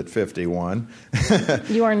Christians at 51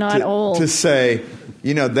 you are not old. To say,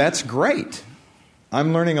 that's great.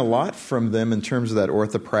 I'm learning a lot from them in terms of that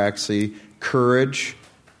orthopraxy, courage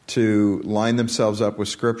to line themselves up with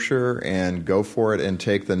Scripture and go for it and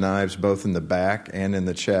take the knives both in the back and in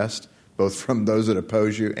the chest, both from those that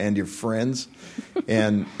oppose you and your friends.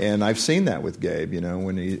 And I've seen that with Gabe,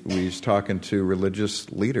 when he's talking to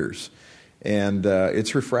religious leaders. And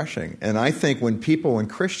it's refreshing. And I think when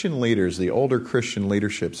Christian leaders, the older Christian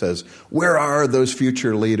leadership says, where are those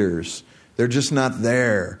future leaders? They're just not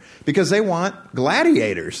there. Because they want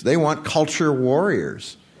gladiators. They want culture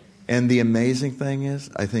warriors. And the amazing thing is,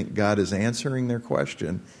 I think God is answering their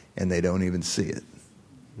question, and they don't even see it.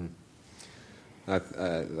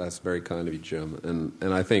 That's very kind of you, Jim.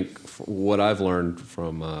 And I think what I've learned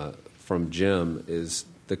from Jim is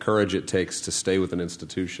the courage it takes to stay with an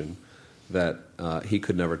institution that he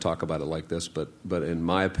could never talk about it like this. But in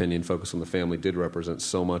my opinion, Focus on the Family did represent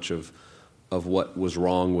so much of what was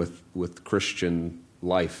wrong with Christian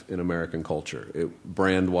life in American culture.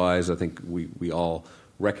 Brand-wise, I think we all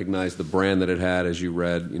recognize the brand that it had, as you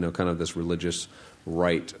read, kind of this religious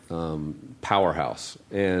right powerhouse.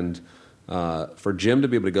 And for Jim to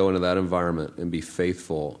be able to go into that environment and be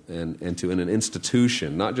faithful and to, in an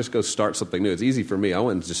institution, not just go start something new. It's easy for me. I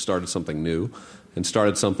went and just started something new and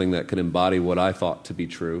started something that could embody what I thought to be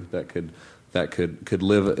true, that could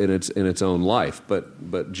live in its own life.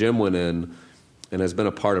 But Jim went in and has been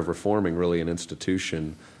a part of reforming really an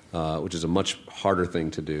institution, which is a much harder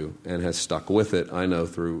thing to do, and has stuck with it, I know,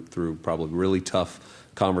 through probably really tough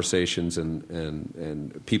conversations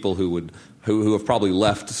and people who have probably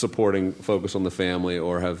left supporting Focus on the Family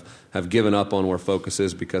or have given up on where Focus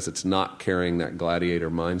is because it's not carrying that gladiator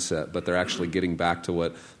mindset, but they're actually getting back to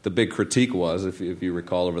what the big critique was, if you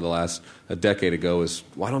recall, over the last a decade ago, is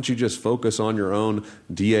why don't you just focus on your own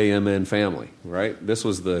DAMN family, right? This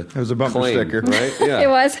was the It was a bumper claim, sticker. right? Yeah. It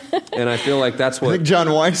was. And I feel like that's what... I think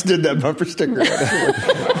John Weiss did that bumper sticker.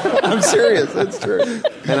 I'm serious. That's true.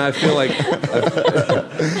 And I feel like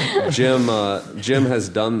Jim has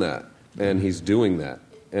done that, and he's doing that.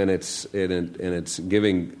 And it's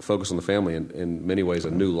giving Focus on the Family in many ways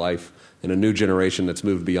a new life and a new generation that's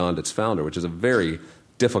moved beyond its founder, which is a very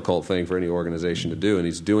difficult thing for any organization to do, and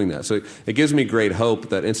he's doing that. So it gives me great hope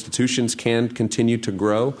that institutions can continue to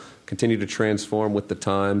grow, continue to transform with the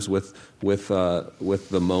times, with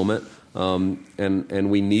the moment,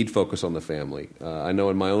 and we need Focus on the Family. I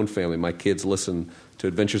know in my own family, my kids listen to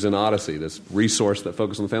Adventures in Odyssey, this resource that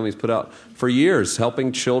Focus on the Family has put out for years,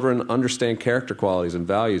 helping children understand character qualities and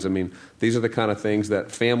values. I mean, these are the kind of things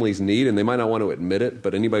that families need, and they might not want to admit it,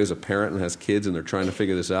 but anybody who's a parent and has kids and they're trying to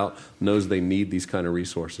figure this out knows they need these kind of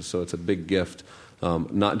resources. So it's a big gift,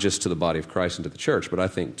 not just to the body of Christ and to the church, but I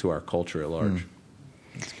think to our culture at large.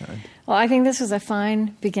 That's kind. Well, I think this was a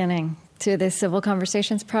fine beginning to this Civil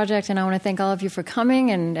Conversations Project, and I want to thank all of you for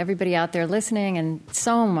coming and everybody out there listening, and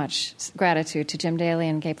so much gratitude to Jim Daly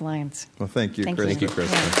and Gabe Lyons. Well, thank you, Krista. Thank you,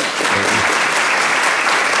 Krista.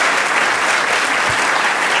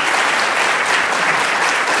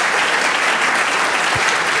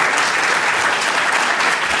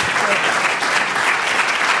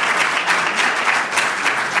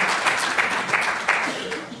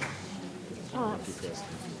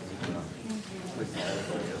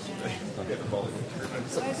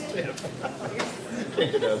 Yeah.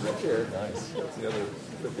 Thank you. Nice. That's the other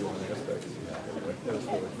 51 aspects. That was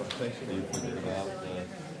really fun. Thanks for the